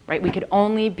venue, right? We could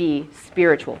only be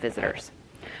spiritual visitors.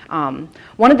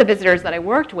 One of the visitors that I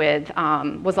worked with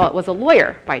was a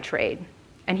lawyer by trade,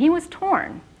 and he was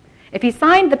torn. If he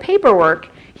signed the paperwork,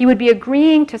 he would be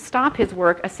agreeing to stop his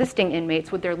work assisting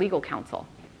inmates with their legal counsel.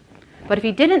 But if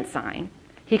he didn't sign,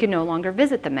 he could no longer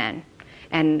visit the men,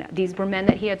 and these were men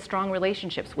that he had strong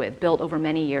relationships with, built over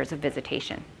many years of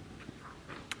visitation.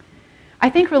 I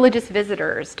think religious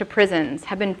visitors to prisons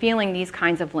have been feeling these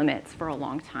kinds of limits for a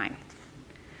long time.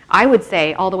 I would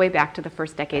say all the way back to the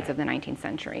first decades of the 19th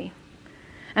century.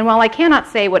 And while I cannot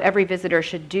say what every visitor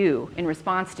should do in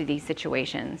response to these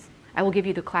situations, I will give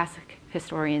you the classic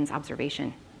historian's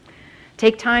observation.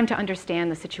 Take time to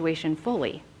understand the situation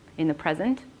fully, in the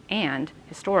present and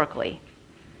historically.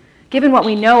 Given what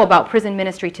we know about prison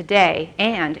ministry today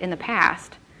and in the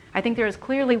past, I think there is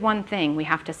clearly one thing we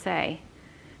have to say.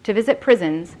 To visit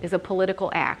prisons is a political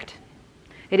act.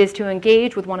 It is to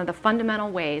engage with one of the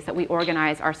fundamental ways that we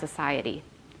organize our society,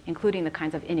 including the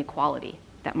kinds of inequality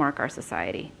that mark our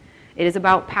society. It is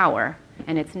about power,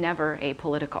 and it's never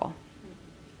apolitical.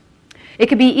 It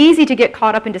can be easy to get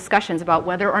caught up in discussions about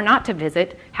whether or not to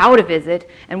visit, how to visit,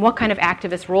 and what kind of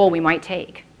activist role we might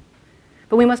take.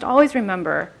 But we must always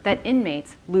remember that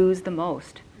inmates lose the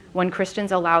most when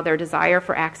Christians allow their desire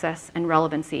for access and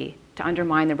relevancy to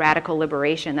undermine the radical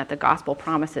liberation that the gospel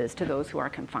promises to those who are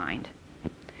confined.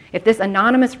 If this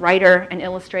anonymous writer and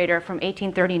illustrator from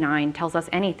 1839 tells us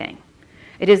anything,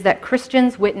 it is that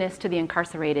Christians' witness to the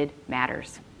incarcerated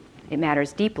matters. It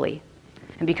matters deeply.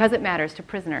 And because it matters to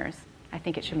prisoners, I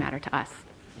think it should matter to us.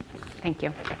 Thank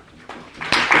you.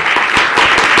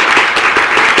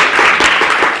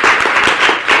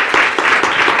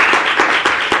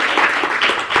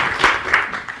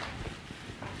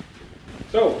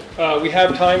 So, we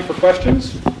have time for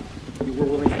questions. You were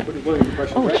willing for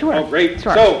questions, Oh, right? sure. Oh, great.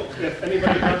 Sure. So, if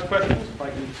anybody has questions, if I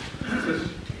can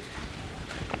assist.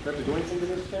 Do I have to do anything to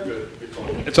this, Sam? Good.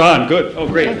 It's on. Good. Oh,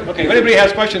 great. Okay. If anybody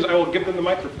has questions, I will give them the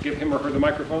microphone. Give him or her the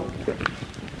microphone.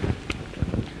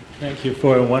 Thank you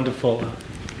for a wonderful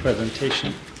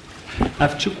presentation. I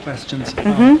have two questions.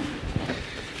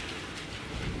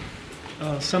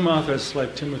 Some authors,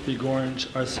 like Timothy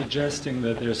Gorringe, are suggesting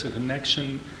that there's a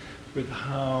connection with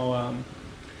how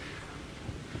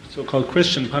so-called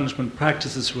Christian punishment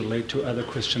practices relate to other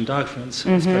Christian doctrines,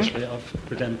 especially of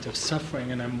redemptive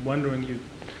suffering. And I'm wondering if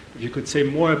you could say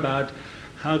more about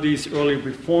how these early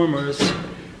reformers,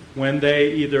 when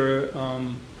they either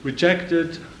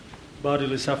rejected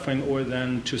bodily suffering or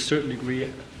then to a certain degree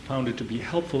found it to be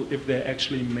helpful, if they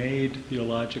actually made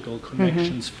theological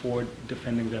connections for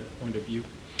defending that point of view.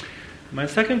 My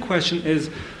second question is,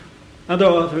 other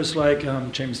authors like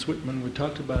James Whitman, we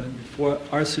talked about him before,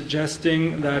 are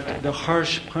suggesting that the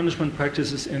harsh punishment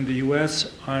practices in the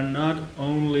U.S. are not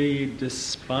only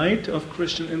despite of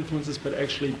Christian influences, but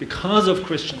actually because of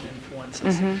Christian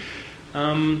influences.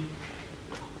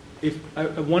 I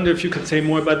wonder if you could say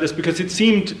more about this, because it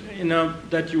seemed,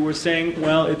 that you were saying,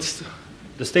 well, it's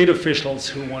the state officials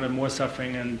who wanted more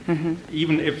suffering, and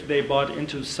even if they bought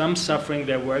into some suffering,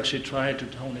 they were actually trying to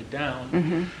tone it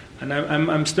down. And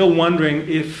I'm still wondering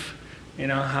if,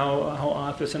 how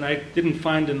authors, and I didn't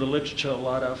find in the literature a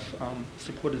lot of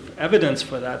supportive evidence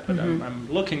for that, but I'm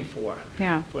looking for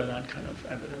that kind of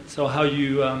evidence. So how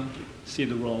you see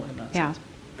the role in that sense.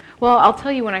 Well, I'll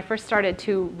tell you, when I first started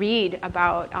to read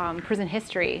about prison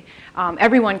history,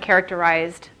 everyone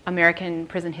characterized American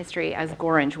prison history as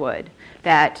Gorringe would,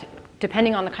 that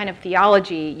depending on the kind of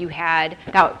theology you had,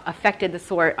 that affected the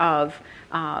sort of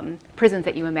prisons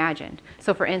that you imagined.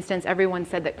 So for instance, everyone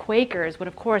said that Quakers would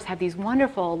of course have these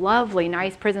wonderful, lovely,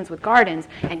 nice prisons with gardens,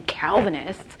 and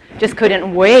Calvinists just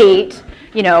couldn't wait,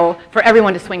 for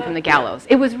everyone to swing from the gallows.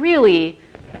 It was really,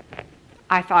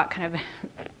 I thought, kind of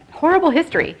horrible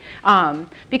history.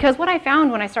 Because what I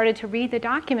found when I started to read the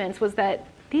documents was that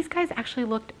these guys actually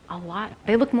looked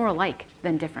they looked more alike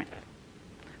than different.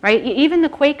 Right? Even the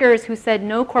Quakers who said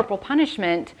no corporal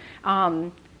punishment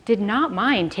did not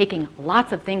mind taking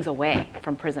lots of things away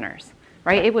from prisoners.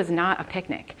 Right? It was not a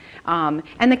picnic.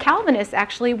 And the Calvinists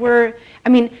actually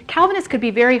Calvinists could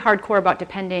be very hardcore about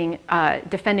defending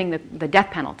the death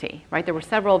penalty. Right? There were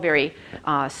several very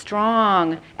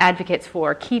strong advocates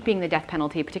for keeping the death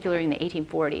penalty, particularly in the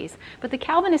 1840s. But the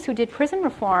Calvinists who did prison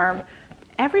reform,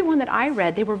 everyone that I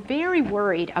read, they were very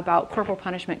worried about corporal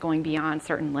punishment going beyond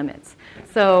certain limits.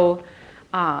 So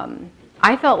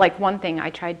I felt like one thing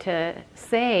I tried to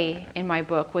say in my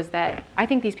book was that I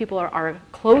think these people are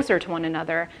closer to one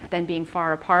another than being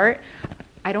far apart.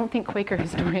 I don't think Quaker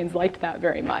historians liked that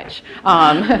very much,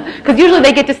 because usually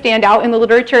they get to stand out in the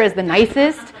literature as the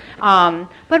nicest.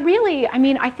 But really,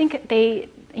 I think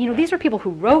these were people who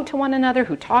wrote to one another,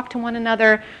 who talked to one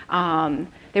another.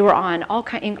 They were on all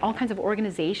kinds of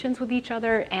organizations with each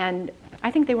other, and I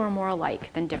think they were more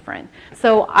alike than different.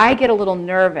 So I get a little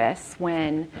nervous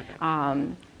when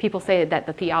people say that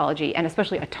the theology, and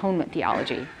especially atonement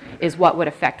theology, is what would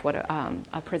affect what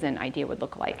a prison idea would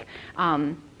look like.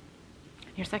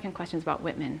 Your second question is about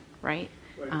Whitman, right?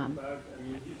 He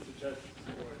suggests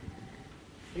or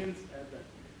hints at that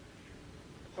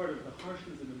part of the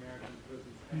harshness in American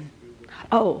prisons has to do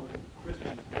with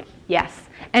Christian. Yes.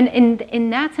 And in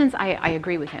that sense, I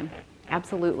agree with him.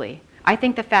 Absolutely. I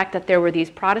think the fact that there were these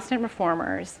Protestant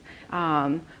reformers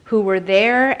who were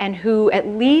there and who at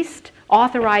least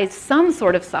authorized some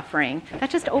sort of suffering,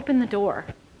 that just opened the door.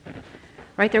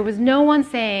 Right? There was no one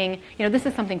saying, this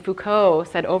is something Foucault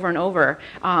said over and over,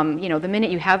 the minute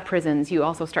you have prisons, you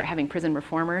also start having prison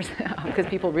reformers because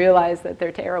people realize that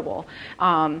they're terrible.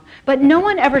 But no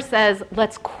one ever says,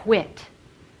 let's quit.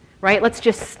 Right? Let's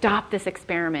just stop this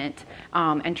experiment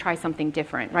and try something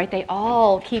different. Right? They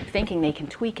all keep thinking they can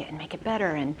tweak it and make it better.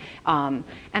 And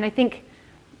I think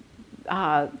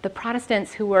the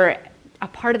Protestants who were a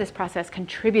part of this process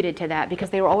contributed to that, because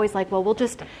they were always like, well, we'll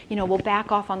just, we'll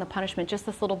back off on the punishment just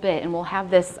this little bit, and we'll have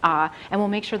this, and we'll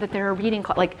make sure that there are reading,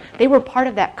 like they were part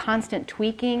of that constant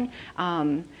tweaking,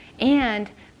 and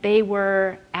they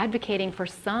were advocating for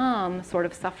some sort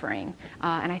of suffering.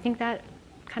 And I think that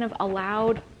kind of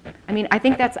allowed, I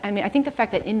think the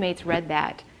fact that inmates read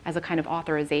that as a kind of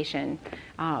authorization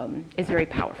is very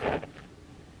powerful.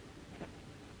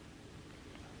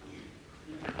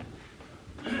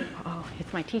 Oh,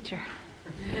 it's my teacher.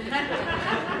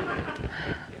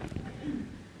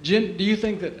 Jen, do you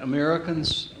think that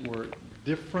Americans were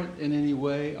different in any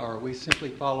way, or are we simply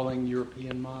following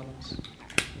European models?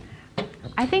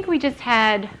 I think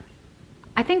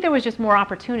there was just more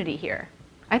opportunity here.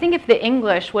 I think if the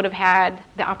English would have had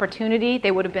the opportunity,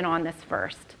 they would have been on this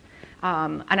first.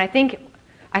 And I think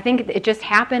it just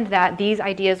happened that these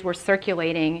ideas were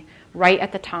circulating right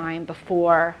at the time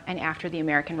before and after the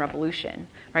American Revolution,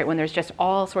 right, when there's just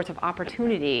all sorts of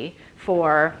opportunity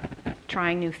for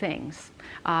trying new things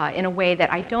in a way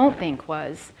that I don't think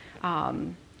was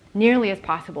nearly as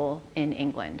possible in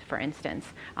England, for instance,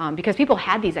 because people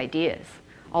had these ideas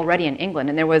already in England,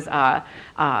 and there was a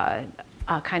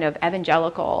kind of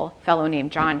evangelical fellow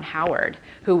named John Howard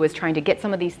who was trying to get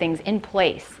some of these things in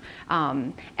place.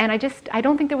 And I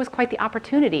don't think there was quite the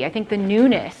opportunity. I think the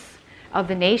newness of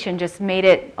the nation just made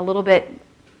it a little bit,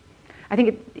 I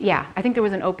think there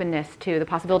was an openness to the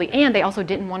possibility, and they also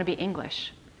didn't want to be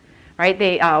English,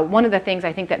 right? One of the things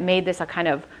I think that made this a kind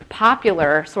of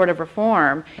popular sort of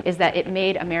reform is that it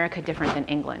made America different than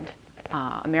England.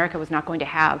 America was not going to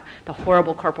have the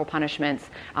horrible corporal punishments.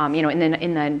 In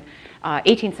the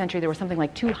 18th century, there were something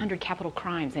like 200 capital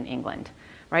crimes in England,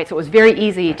 right? So it was very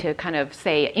easy to kind of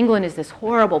say, England is this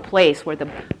horrible place where the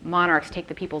monarchs take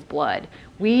the people's blood.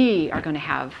 We are going to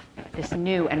have this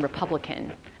new and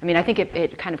Republican. I think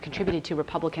it kind of contributed to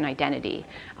Republican identity.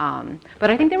 But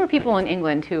I think there were people in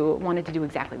England who wanted to do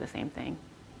exactly the same thing.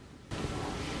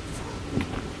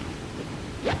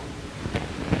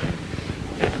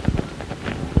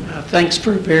 Thanks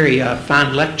for a very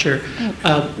fine lecture.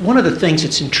 One of the things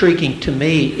that's intriguing to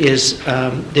me is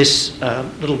this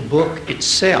little book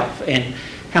itself and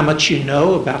how much you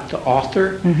know about the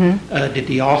author. Mm-hmm. Did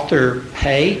the author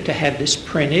pay to have this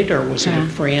printed, or was it a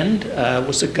friend?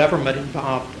 Was the government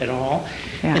involved at all?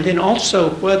 Yeah. And then also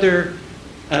whether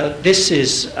this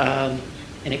is an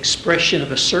expression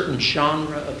of a certain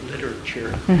genre of literature.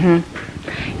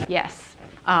 Mm-hmm. Yes.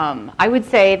 I would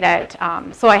say that,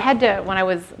 so I had to, when I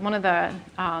was one of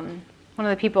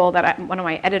the people one of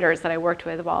my editors that I worked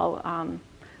with while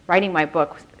writing my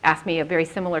book asked me a very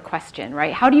similar question,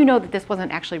 right? How do you know that this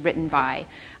wasn't actually written by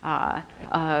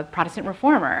a Protestant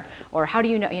reformer? Or how do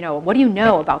you know, what do you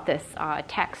know about this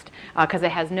text? Because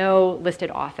it has no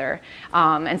listed author.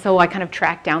 And so I kind of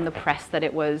tracked down the press that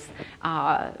it was,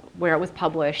 where it was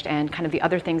published, and kind of the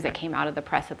other things that came out of the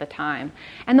press at the time.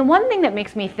 And the one thing that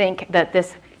makes me think that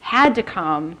this had to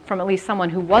come from at least someone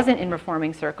who wasn't in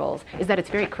reforming circles is that it's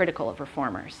very critical of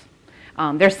reformers.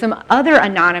 There's some other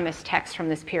anonymous texts from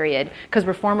this period, because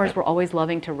reformers were always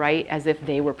loving to write as if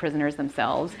they were prisoners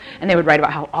themselves, and they would write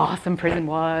about how awesome prison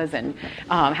was and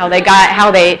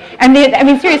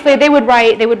seriously, they would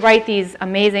write these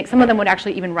amazing, some of them would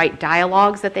actually even write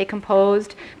dialogues that they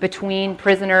composed between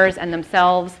prisoners and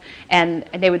themselves, and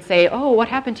they would say, oh, what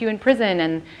happened to you in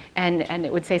prison? And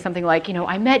it would say something like,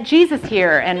 I met Jesus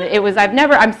here, and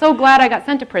I'm so glad I got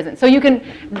sent to prison. So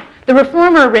the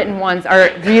reformer written ones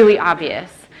are really obvious.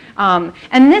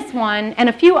 And this one, and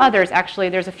a few others actually,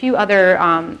 there's a few other,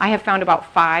 I have found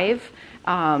about 5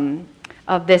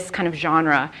 of this kind of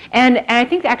genre. And I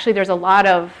think actually there's a lot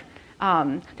of,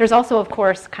 there's also, of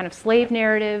course, kind of slave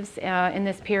narratives in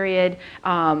this period,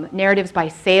 narratives by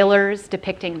sailors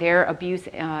depicting their abuse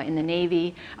in the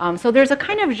Navy. So there's a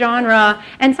kind of genre,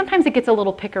 and sometimes it gets a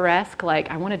little picaresque, like,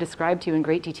 I want to describe to you in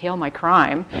great detail my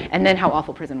crime, and then how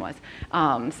awful prison was.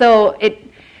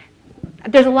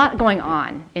 There's a lot going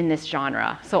on in this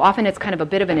genre. So often it's kind of a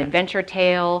bit of an adventure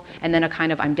tale, and then a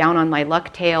kind of I'm down on my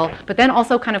luck tale, but then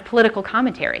also kind of political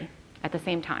commentary at the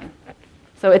same time.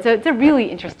 So it's a really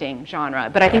interesting genre,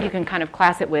 but I think you can kind of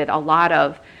class it with a lot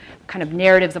of kind of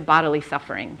narratives of bodily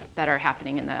suffering that are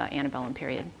happening in the antebellum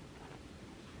period.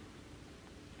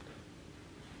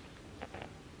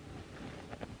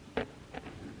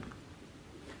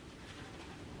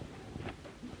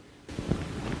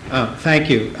 Thank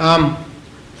you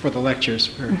for the lectures.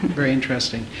 Very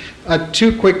interesting.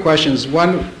 2 quick questions.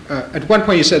 One, at one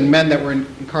point you said men that were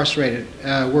incarcerated.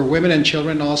 Were women and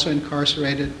children also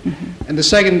incarcerated? Mm-hmm. And the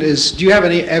second is, do you have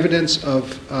any evidence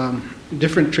of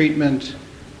different treatment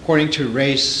according to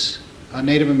race,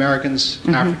 Native Americans,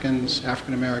 mm-hmm. Africans,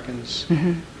 African Americans,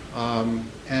 mm-hmm.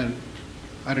 And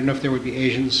I don't know if there would be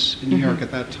Asians in New mm-hmm. York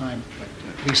at that time, but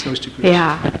at least those 2 groups.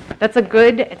 Yeah,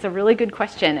 it's a really good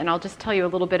question, and I'll just tell you a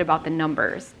little bit about the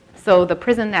numbers. So the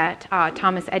prison that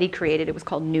Thomas Eddy created, it was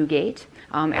called Newgate,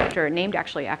 named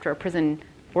actually after a prison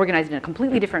organized in a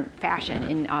completely different fashion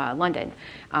in London.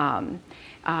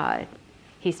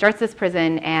 He starts this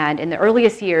prison, and in the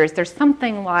earliest years, there's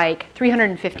something like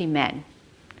 350 men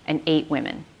and 8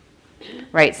 women,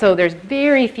 right? So there's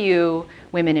very few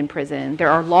women in prison. There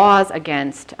are laws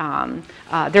against,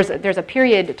 there's a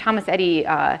period, Thomas Eddy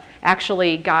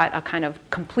actually got a kind of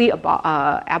complete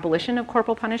abolition of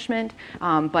corporal punishment,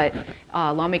 but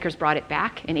lawmakers brought it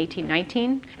back in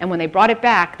 1819. And when they brought it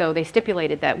back, though, they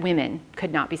stipulated that women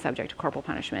could not be subject to corporal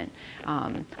punishment,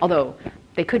 although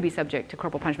they could be subject to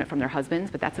corporal punishment from their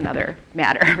husbands, but that's another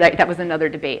matter, right? That was another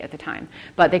debate at the time.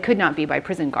 But they could not be by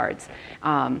prison guards.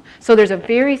 So there's a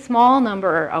very small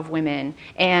number of women,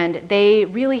 and they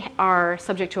really are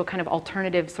subject to a kind of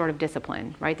alternative sort of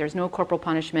discipline, right? There's no corporal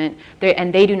punishment,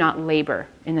 and they do not labor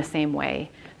in the same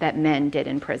way that men did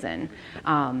in prison.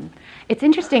 It's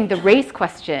interesting, the race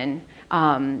question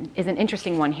is an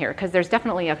interesting one here, because there's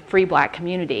definitely a free black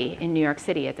community in New York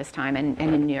City at this time and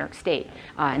in New York State,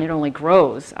 and it only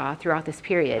grows throughout this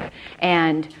period.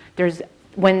 And there's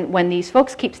when these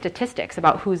folks keep statistics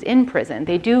about who's in prison,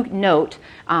 they do note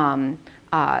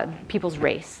people's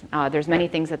race. There's many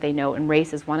things that they note, and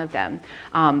race is one of them.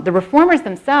 The reformers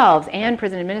themselves and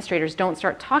prison administrators don't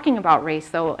start talking about race,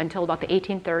 though, until about the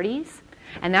 1830s.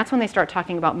 And that's when they start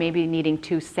talking about maybe needing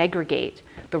to segregate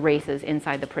the races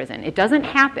inside the prison. It doesn't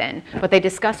happen, but they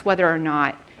discuss whether or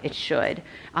not it should.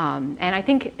 And I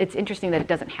think it's interesting that it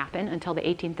doesn't happen until the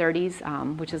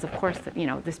 1830s, which is, of course,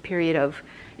 this period of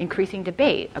increasing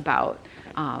debate about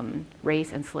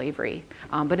race and slavery.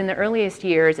 But in the earliest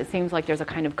years, it seems like there's a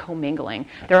kind of commingling.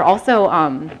 There are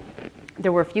also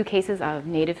there were a few cases of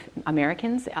Native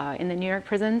Americans in the New York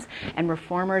prisons, and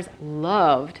reformers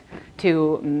loved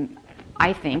to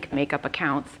I think, make up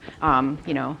accounts.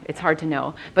 It's hard to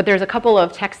know. But there's a couple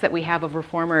of texts that we have of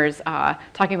reformers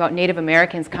talking about Native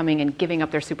Americans coming and giving up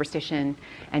their superstition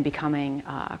and becoming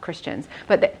Christians.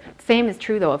 But the same is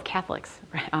true, though, of Catholics.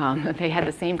 They had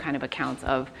the same kind of accounts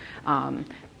of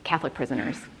Catholic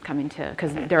prisoners coming to,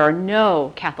 because there are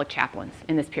no Catholic chaplains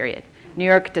in this period. New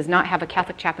York does not have a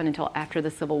Catholic chaplain until after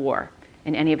the Civil War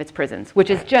in any of its prisons,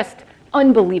 which is just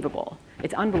unbelievable.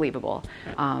 It's unbelievable.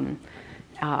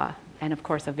 And of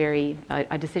course,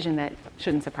 a decision that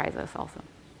shouldn't surprise us also.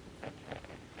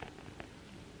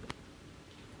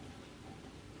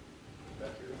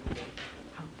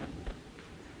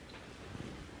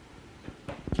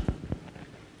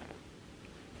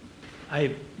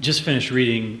 I just finished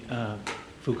reading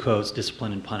Foucault's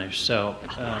Discipline and Punish, so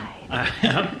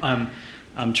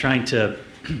I'm trying to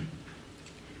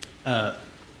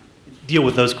deal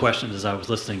with those questions as I was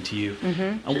listening to you.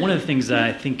 Mm-hmm. One of the things that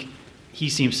I think he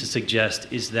seems to suggest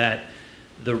is that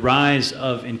the rise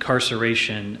of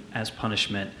incarceration as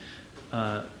punishment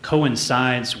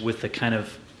coincides with the kind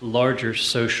of larger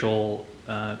social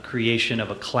creation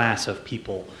of a class of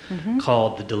people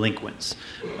called the delinquents.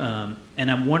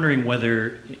 And I'm wondering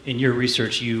whether, in your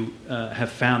research, you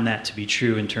have found that to be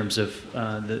true in terms of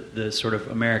the sort of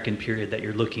American period that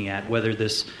you're looking at, whether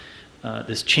this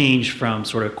change from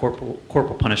sort of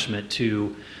corporal punishment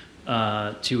to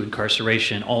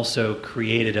incarceration also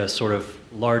created a sort of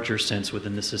larger sense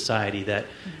within the society that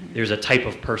there's a type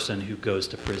of person who goes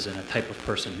to prison, a type of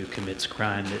person who commits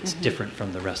crime that's different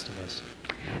from the rest of us.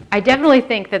 I definitely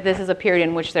think that this is a period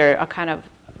in which there's a kind of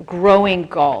growing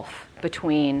gulf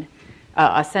between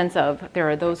a sense of there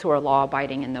are those who are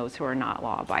law-abiding and those who are not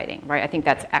law-abiding, right? I think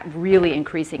that's really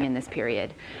increasing in this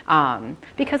period.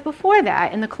 Because before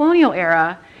that, in the colonial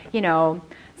era,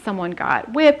 someone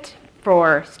got whipped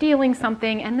for stealing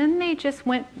something, and then they just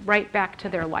went right back to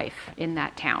their life in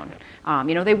that town.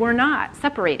 They were not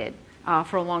separated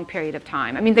for a long period of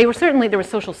time. I mean, there was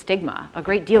social stigma, a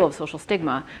great deal of social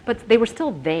stigma, but they were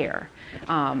still there.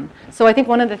 So I think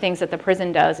one of the things that the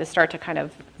prison does is start to kind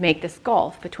of make this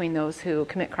gulf between those who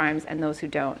commit crimes and those who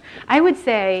don't. I would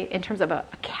say, in terms of a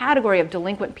category of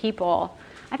delinquent people,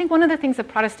 I think one of the things that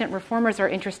Protestant reformers are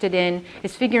interested in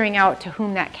is figuring out to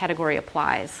whom that category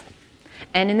applies.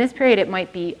 And in this period, it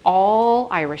might be all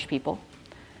Irish people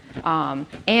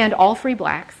and all free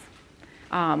blacks,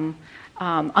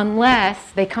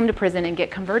 unless they come to prison and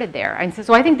get converted there. And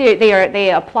so I think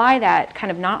they apply that kind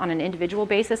of not on an individual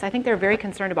basis. I think they're very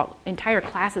concerned about entire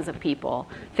classes of people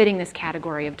fitting this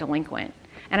category of delinquent.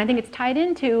 And I think it's tied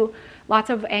into lots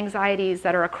of anxieties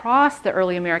that are across the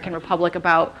early American Republic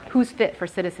about who's fit for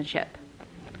citizenship.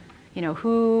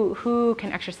 Who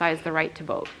can exercise the right to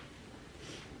vote.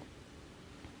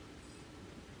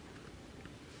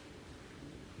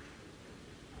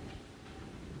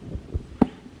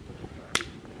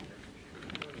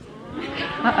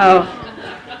 Uh-oh.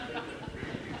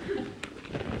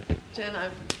 Jen,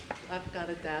 I've got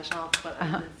to dash off, but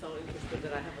I've been so interested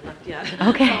that I haven't left yet.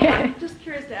 Okay. So I'm just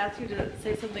curious to ask you to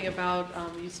say something about,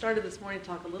 you started this morning to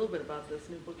talk a little bit about this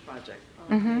new book project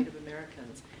on Native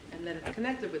Americans, and that it's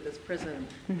connected with this prison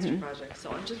history project.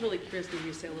 So I'm just really curious to hear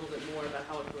you say a little bit more about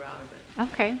how it grew out of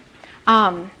it. Okay.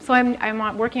 So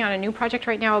I'm working on a new project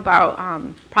right now about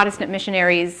Protestant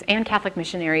missionaries and Catholic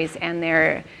missionaries and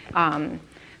their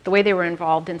the way they were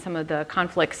involved in some of the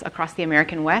conflicts across the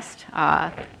American West,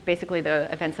 basically the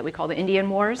events that we call the Indian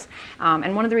Wars.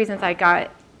 And one of the reasons I got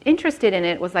interested in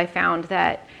it was I found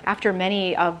that after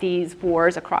many of these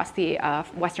wars across the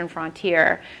western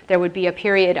frontier, there would be a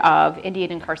period of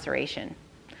Indian incarceration.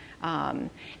 Or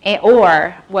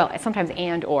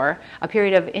a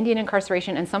period of Indian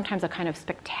incarceration and sometimes a kind of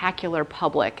spectacular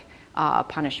public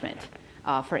punishment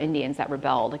for Indians that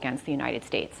rebelled against the United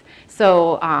States.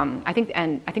 So I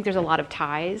think there's a lot of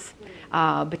ties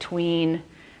between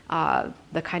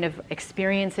the kind of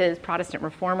experiences Protestant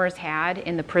reformers had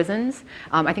in the prisons.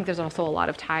 I think there's also a lot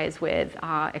of ties with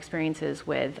experiences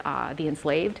with the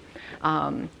enslaved,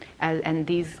 and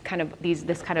this kind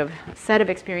of set of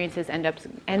experiences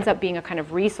ends up being a kind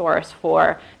of resource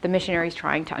for the missionaries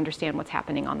trying to understand what's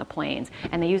happening on the plains.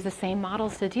 And they use the same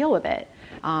models to deal with it.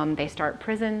 They start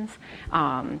prisons.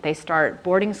 They start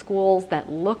boarding schools that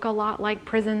look a lot like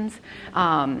prisons,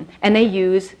 and they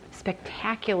use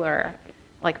spectacular,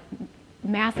 like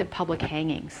massive public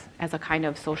hangings as a kind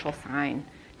of social sign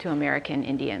to American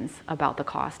Indians about the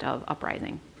cost of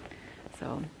uprising.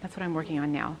 So that's what I'm working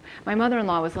on now. My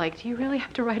mother-in-law was like, "Do you really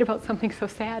have to write about something so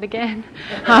sad again?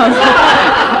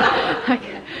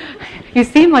 You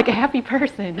seem like a happy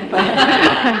person."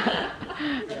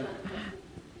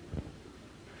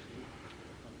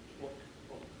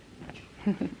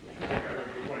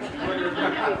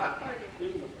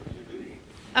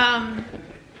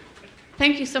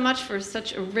 Thank you so much for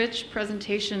such a rich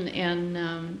presentation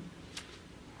and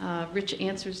rich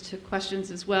answers to questions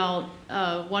as well.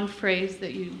 One phrase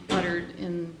that you uttered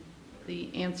in the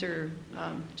answer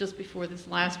just before this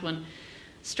last one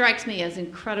strikes me as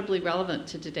incredibly relevant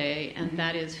to today, and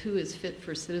that is who is fit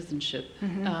for citizenship,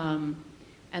 and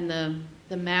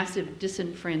the massive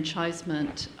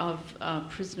disenfranchisement of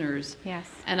prisoners. Yes.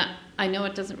 And I know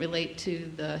it doesn't relate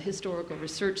to the historical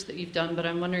research that you've done, but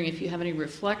I'm wondering if you have any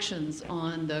reflections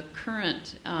on the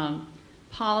current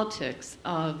politics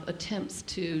of attempts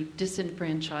to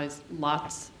disenfranchise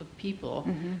lots of people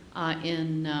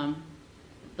in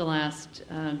the last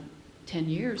 10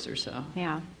 years or so.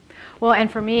 Yeah. Well, and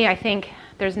for me, I think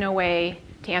there's no way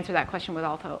to answer that question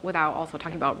without also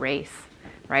talking about race,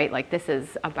 right? Like this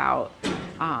is about,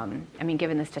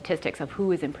 given the statistics of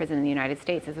who is in prison in the United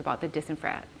States, is about the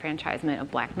disenfranchisement of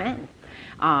black men.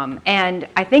 And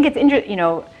I think it's interesting,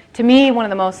 to me, one of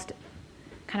the most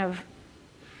kind of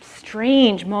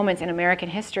strange moments in American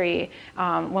history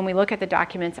when we look at the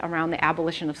documents around the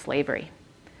abolition of slavery.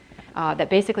 That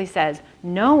basically says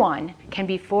no one can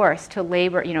be forced to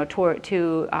labor,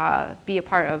 to be a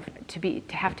part of, to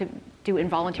have to do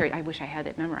involuntary. I wish I had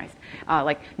it memorized.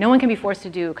 No one can be forced to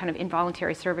do kind of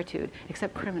involuntary servitude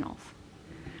except criminals.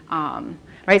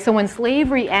 Right. So when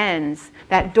slavery ends,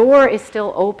 that door is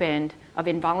still opened of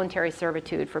involuntary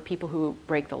servitude for people who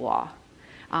break the law.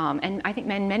 And I think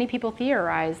many people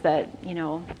theorize that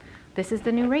this is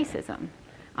the new racism,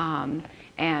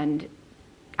 and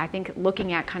I think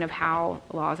looking at kind of how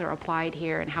laws are applied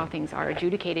here and how things are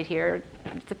adjudicated here,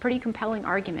 it's a pretty compelling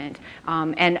argument.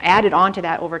 And added on to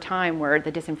that over time were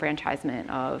the disenfranchisement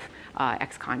of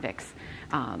ex-convicts.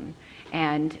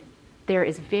 And there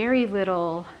is very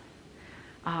little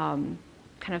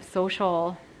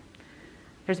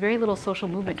there's very little social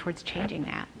movement towards changing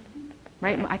that.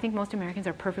 Right? I think most Americans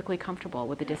are perfectly comfortable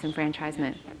with the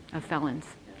disenfranchisement of felons.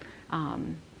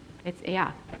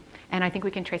 And I think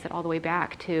we can trace it all the way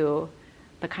back to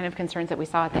the kind of concerns that we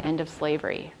saw at the end of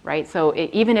slavery, right? So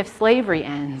even if slavery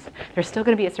ends, there's still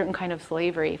going to be a certain kind of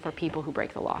slavery for people who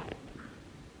break the law.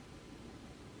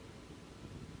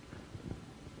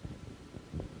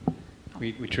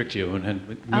 We tricked you and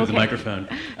moved the microphone.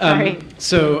 Sorry.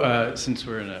 So since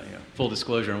we're in a full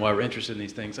disclosure on why we're interested in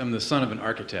these things, I'm the son of an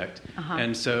architect,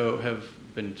 and so have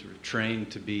been sort of trained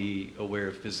to be aware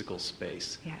of physical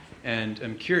space. Yes. And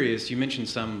I'm curious, you mentioned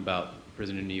some about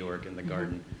prison in New York and the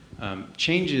garden.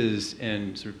 Changes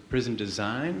in sort of prison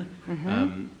design,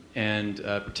 and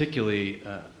particularly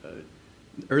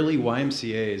early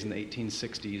YMCAs in the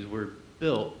 1860s were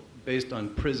built based on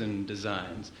prison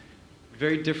designs.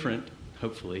 Very different,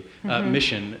 hopefully,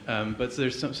 mission, but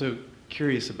there's so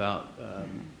curious about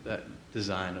that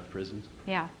design of prisons.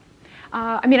 Yeah.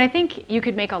 I mean, I think you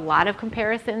could make a lot of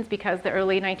comparisons because the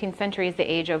early 19th century is the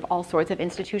age of all sorts of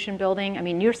institution building. I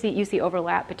mean, you see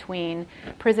overlap between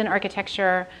prison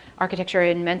architecture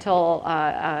in mental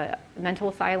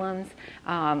asylums,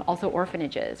 also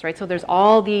orphanages, right? So there's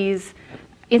all these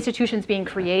institutions being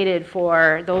created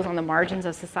for those on the margins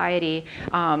of society,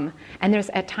 and there's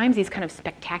at times these kind of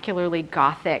spectacularly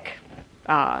Gothic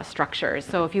structures.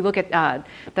 So if you look at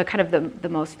the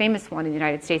most famous one in the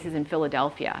United States is in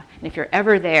Philadelphia. And if you're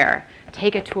ever there,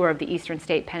 take a tour of the Eastern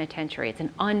State Penitentiary. It's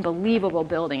an unbelievable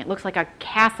building. It looks like a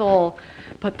castle,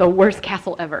 but the worst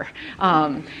castle ever.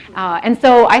 And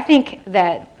so I think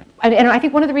that, and I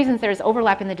think one of the reasons there's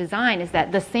overlap in the design is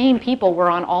that the same people were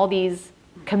on all these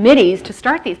committees to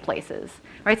start these places,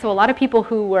 right? So a lot of people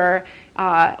who were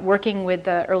working with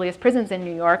the earliest prisons in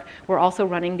New York were also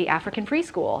running the African Free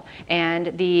School and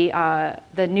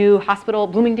the new hospital,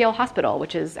 Bloomingdale Hospital,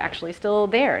 which is actually still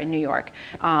there in New York.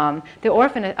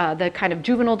 The kind of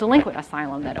juvenile delinquent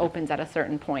asylum that opens at a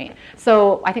certain point.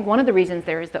 So I think one of the reasons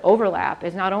there is the overlap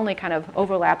is not only kind of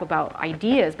overlap about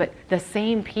ideas, but the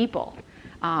same people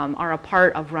are a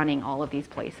part of running all of these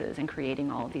places and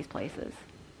creating all of these places.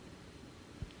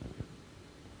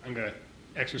 I'm going to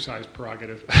exercise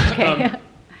prerogative. Okay.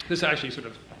 This actually sort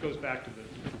of goes back to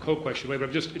the Foucault question,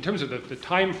 but just in terms of the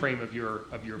time frame of your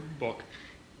book,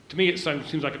 to me it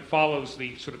seems like it follows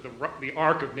the sort of the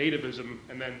arc of nativism,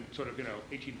 and then sort of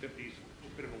 1850s,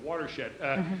 a bit of a watershed.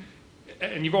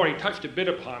 And you've already touched a bit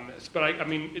upon this, but are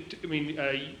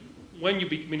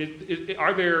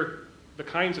there the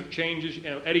kinds of changes?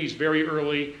 Eddie's very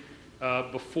early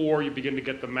before you begin to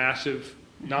get the massive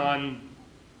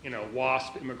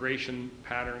WASP immigration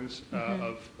patterns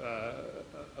of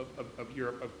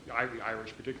Europe, of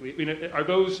Irish particularly. Are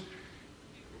those?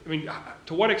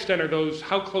 To what extent are those?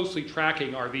 How closely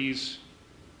tracking are these?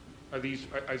 Is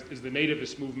the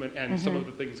nativist movement and some of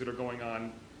the things that are going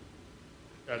on?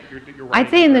 I'd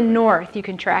say in the North you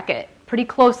can track it pretty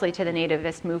closely to the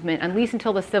nativist movement, at least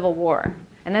until the Civil War.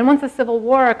 And then once the Civil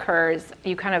War occurs,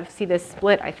 you kind of see this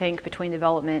split, I think, between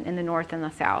development in the North and the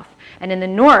South. And in the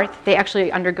North, they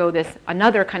actually undergo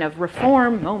another kind of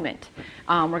reform moment.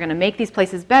 We're going to make these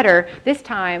places better, this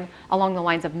time along the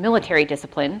lines of military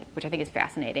discipline, which I think is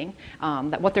fascinating.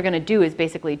 That what they're going to do is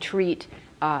basically treat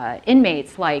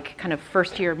inmates like kind of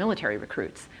first-year military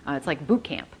recruits. It's like boot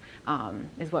camp.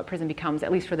 Is what prison becomes,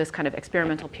 at least for this kind of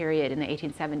experimental period in the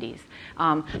 1870s.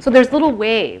 So there's little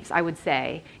waves, I would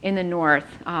say, in the North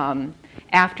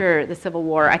after the Civil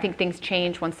War. I think things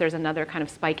change once there's another kind of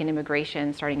spike in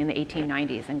immigration starting in the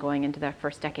 1890s and going into the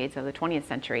first decades of the 20th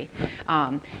century.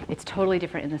 It's totally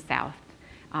different in the South.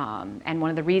 And one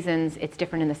of the reasons it's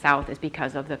different in the South is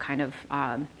because of the kind of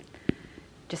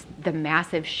just the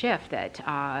massive shift that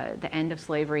the end of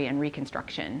slavery and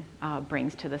Reconstruction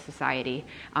brings to the society.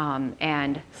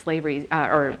 And slavery,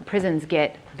 or prisons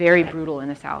get very brutal in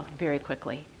the South very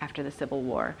quickly after the Civil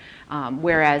War.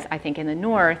 Whereas I think in the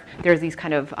North, there's these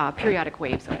kind of periodic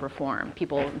waves of reform,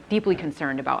 people deeply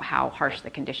concerned about how harsh the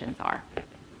conditions are.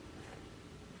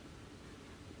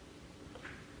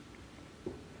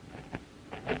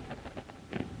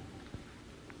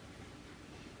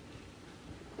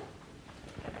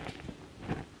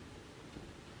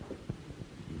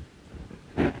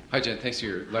 Hi, Jen. Thanks for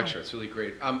your lecture. It's really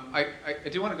great. I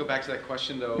do want to go back to that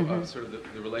question, though, of sort of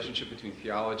the relationship between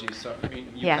theology and suffering.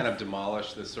 You kind of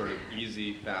demolished this sort of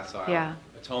easy, facile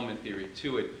atonement theory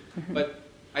to it. But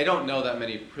I don't know that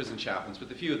many prison chaplains, but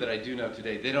the few that I do know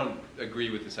today, they don't agree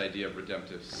with this idea of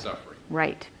redemptive suffering.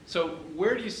 Right. So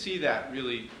where do you see that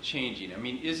really changing? I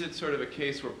mean, is it sort of a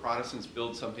case where Protestants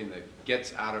build something that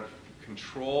gets out of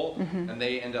control and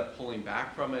they end up pulling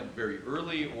back from it very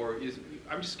early, or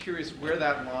I'm just curious where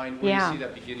that line, where you see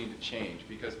that beginning to change,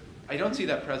 because I don't see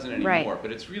that present anymore,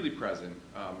 but it's really present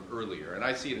earlier, and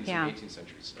I see it in some 18th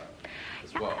century stuff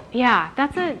as well. Yeah,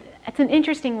 it's an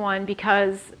interesting one,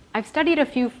 because I've studied a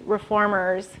few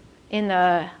reformers in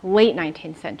the late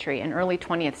 19th century and early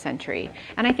 20th century.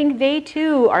 And I think they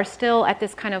too are still at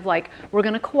this kind of like, we're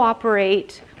going to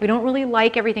cooperate, we don't really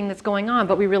like everything that's going on,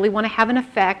 but we really want to have an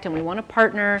effect and we want to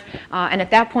partner. And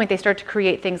at that point they start to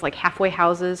create things like halfway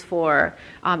houses for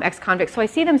ex-convicts. So I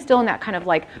see them still in that kind of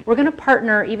like, we're going to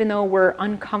partner even though we're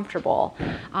uncomfortable.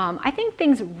 I think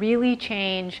things really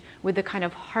change with the kind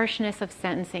of harshness of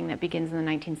sentencing that begins in the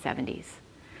 1970s.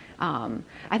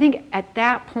 I think at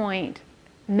that point,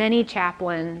 many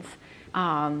chaplains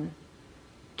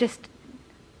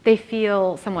they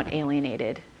feel somewhat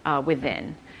alienated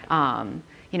within.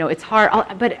 It's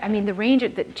hard, but I mean the range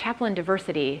of the chaplain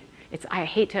diversity. I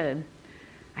hate to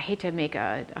make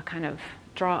a kind of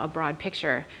draw a broad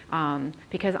picture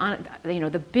because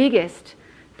the biggest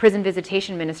prison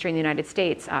visitation ministry in the United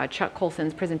States, Chuck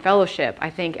Colson's Prison Fellowship,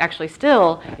 I think actually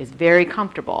still is very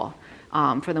comfortable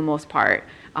for the most part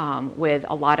with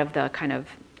a lot of the kind of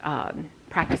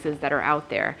practices that are out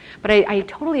there. But I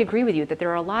totally agree with you that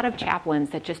there are a lot of chaplains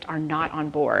that just are not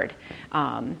on board.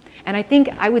 And I think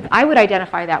I would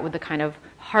identify that with the kind of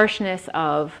harshness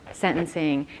of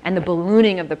sentencing and the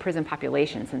ballooning of the prison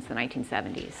population since the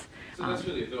 1970s. So that's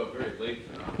really, though, a very late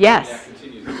phenomenon. Yes. That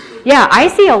continues. Yeah, I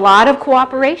see a lot of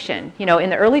cooperation. In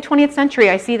the early 20th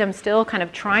century, I see them still kind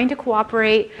of trying to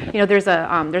cooperate. There's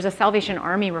a Salvation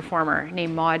Army reformer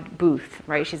named Maud Booth,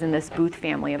 right? She's in this Booth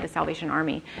family of the Salvation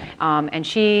Army, and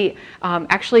she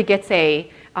actually gets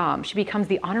she becomes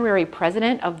the honorary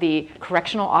president of the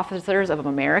Correctional Officers of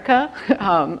America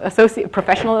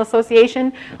professional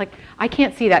association. Like, I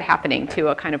can't see that happening to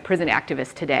a kind of prison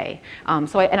activist today.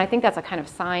 I think that's a kind of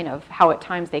sign of how at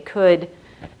times they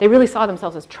really saw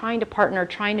themselves as trying to partner,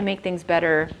 trying to make things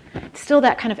better. Still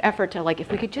that kind of effort to, like,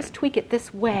 if we could just tweak it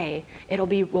this way,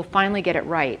 we'll finally get it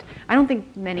right. I don't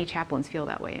think many chaplains feel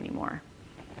that way anymore,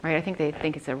 right? I think they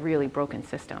think it's a really broken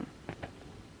system.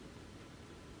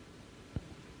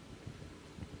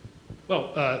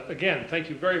 Well, again, thank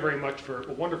you very, very much for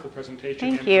a wonderful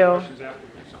presentation. Thank you. Questions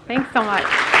afterwards. Thanks so much.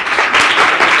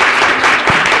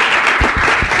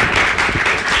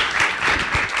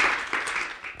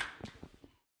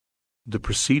 The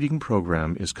preceding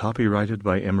program is copyrighted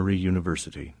by Emory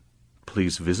University.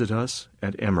 Please visit us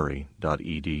at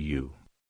emory.edu.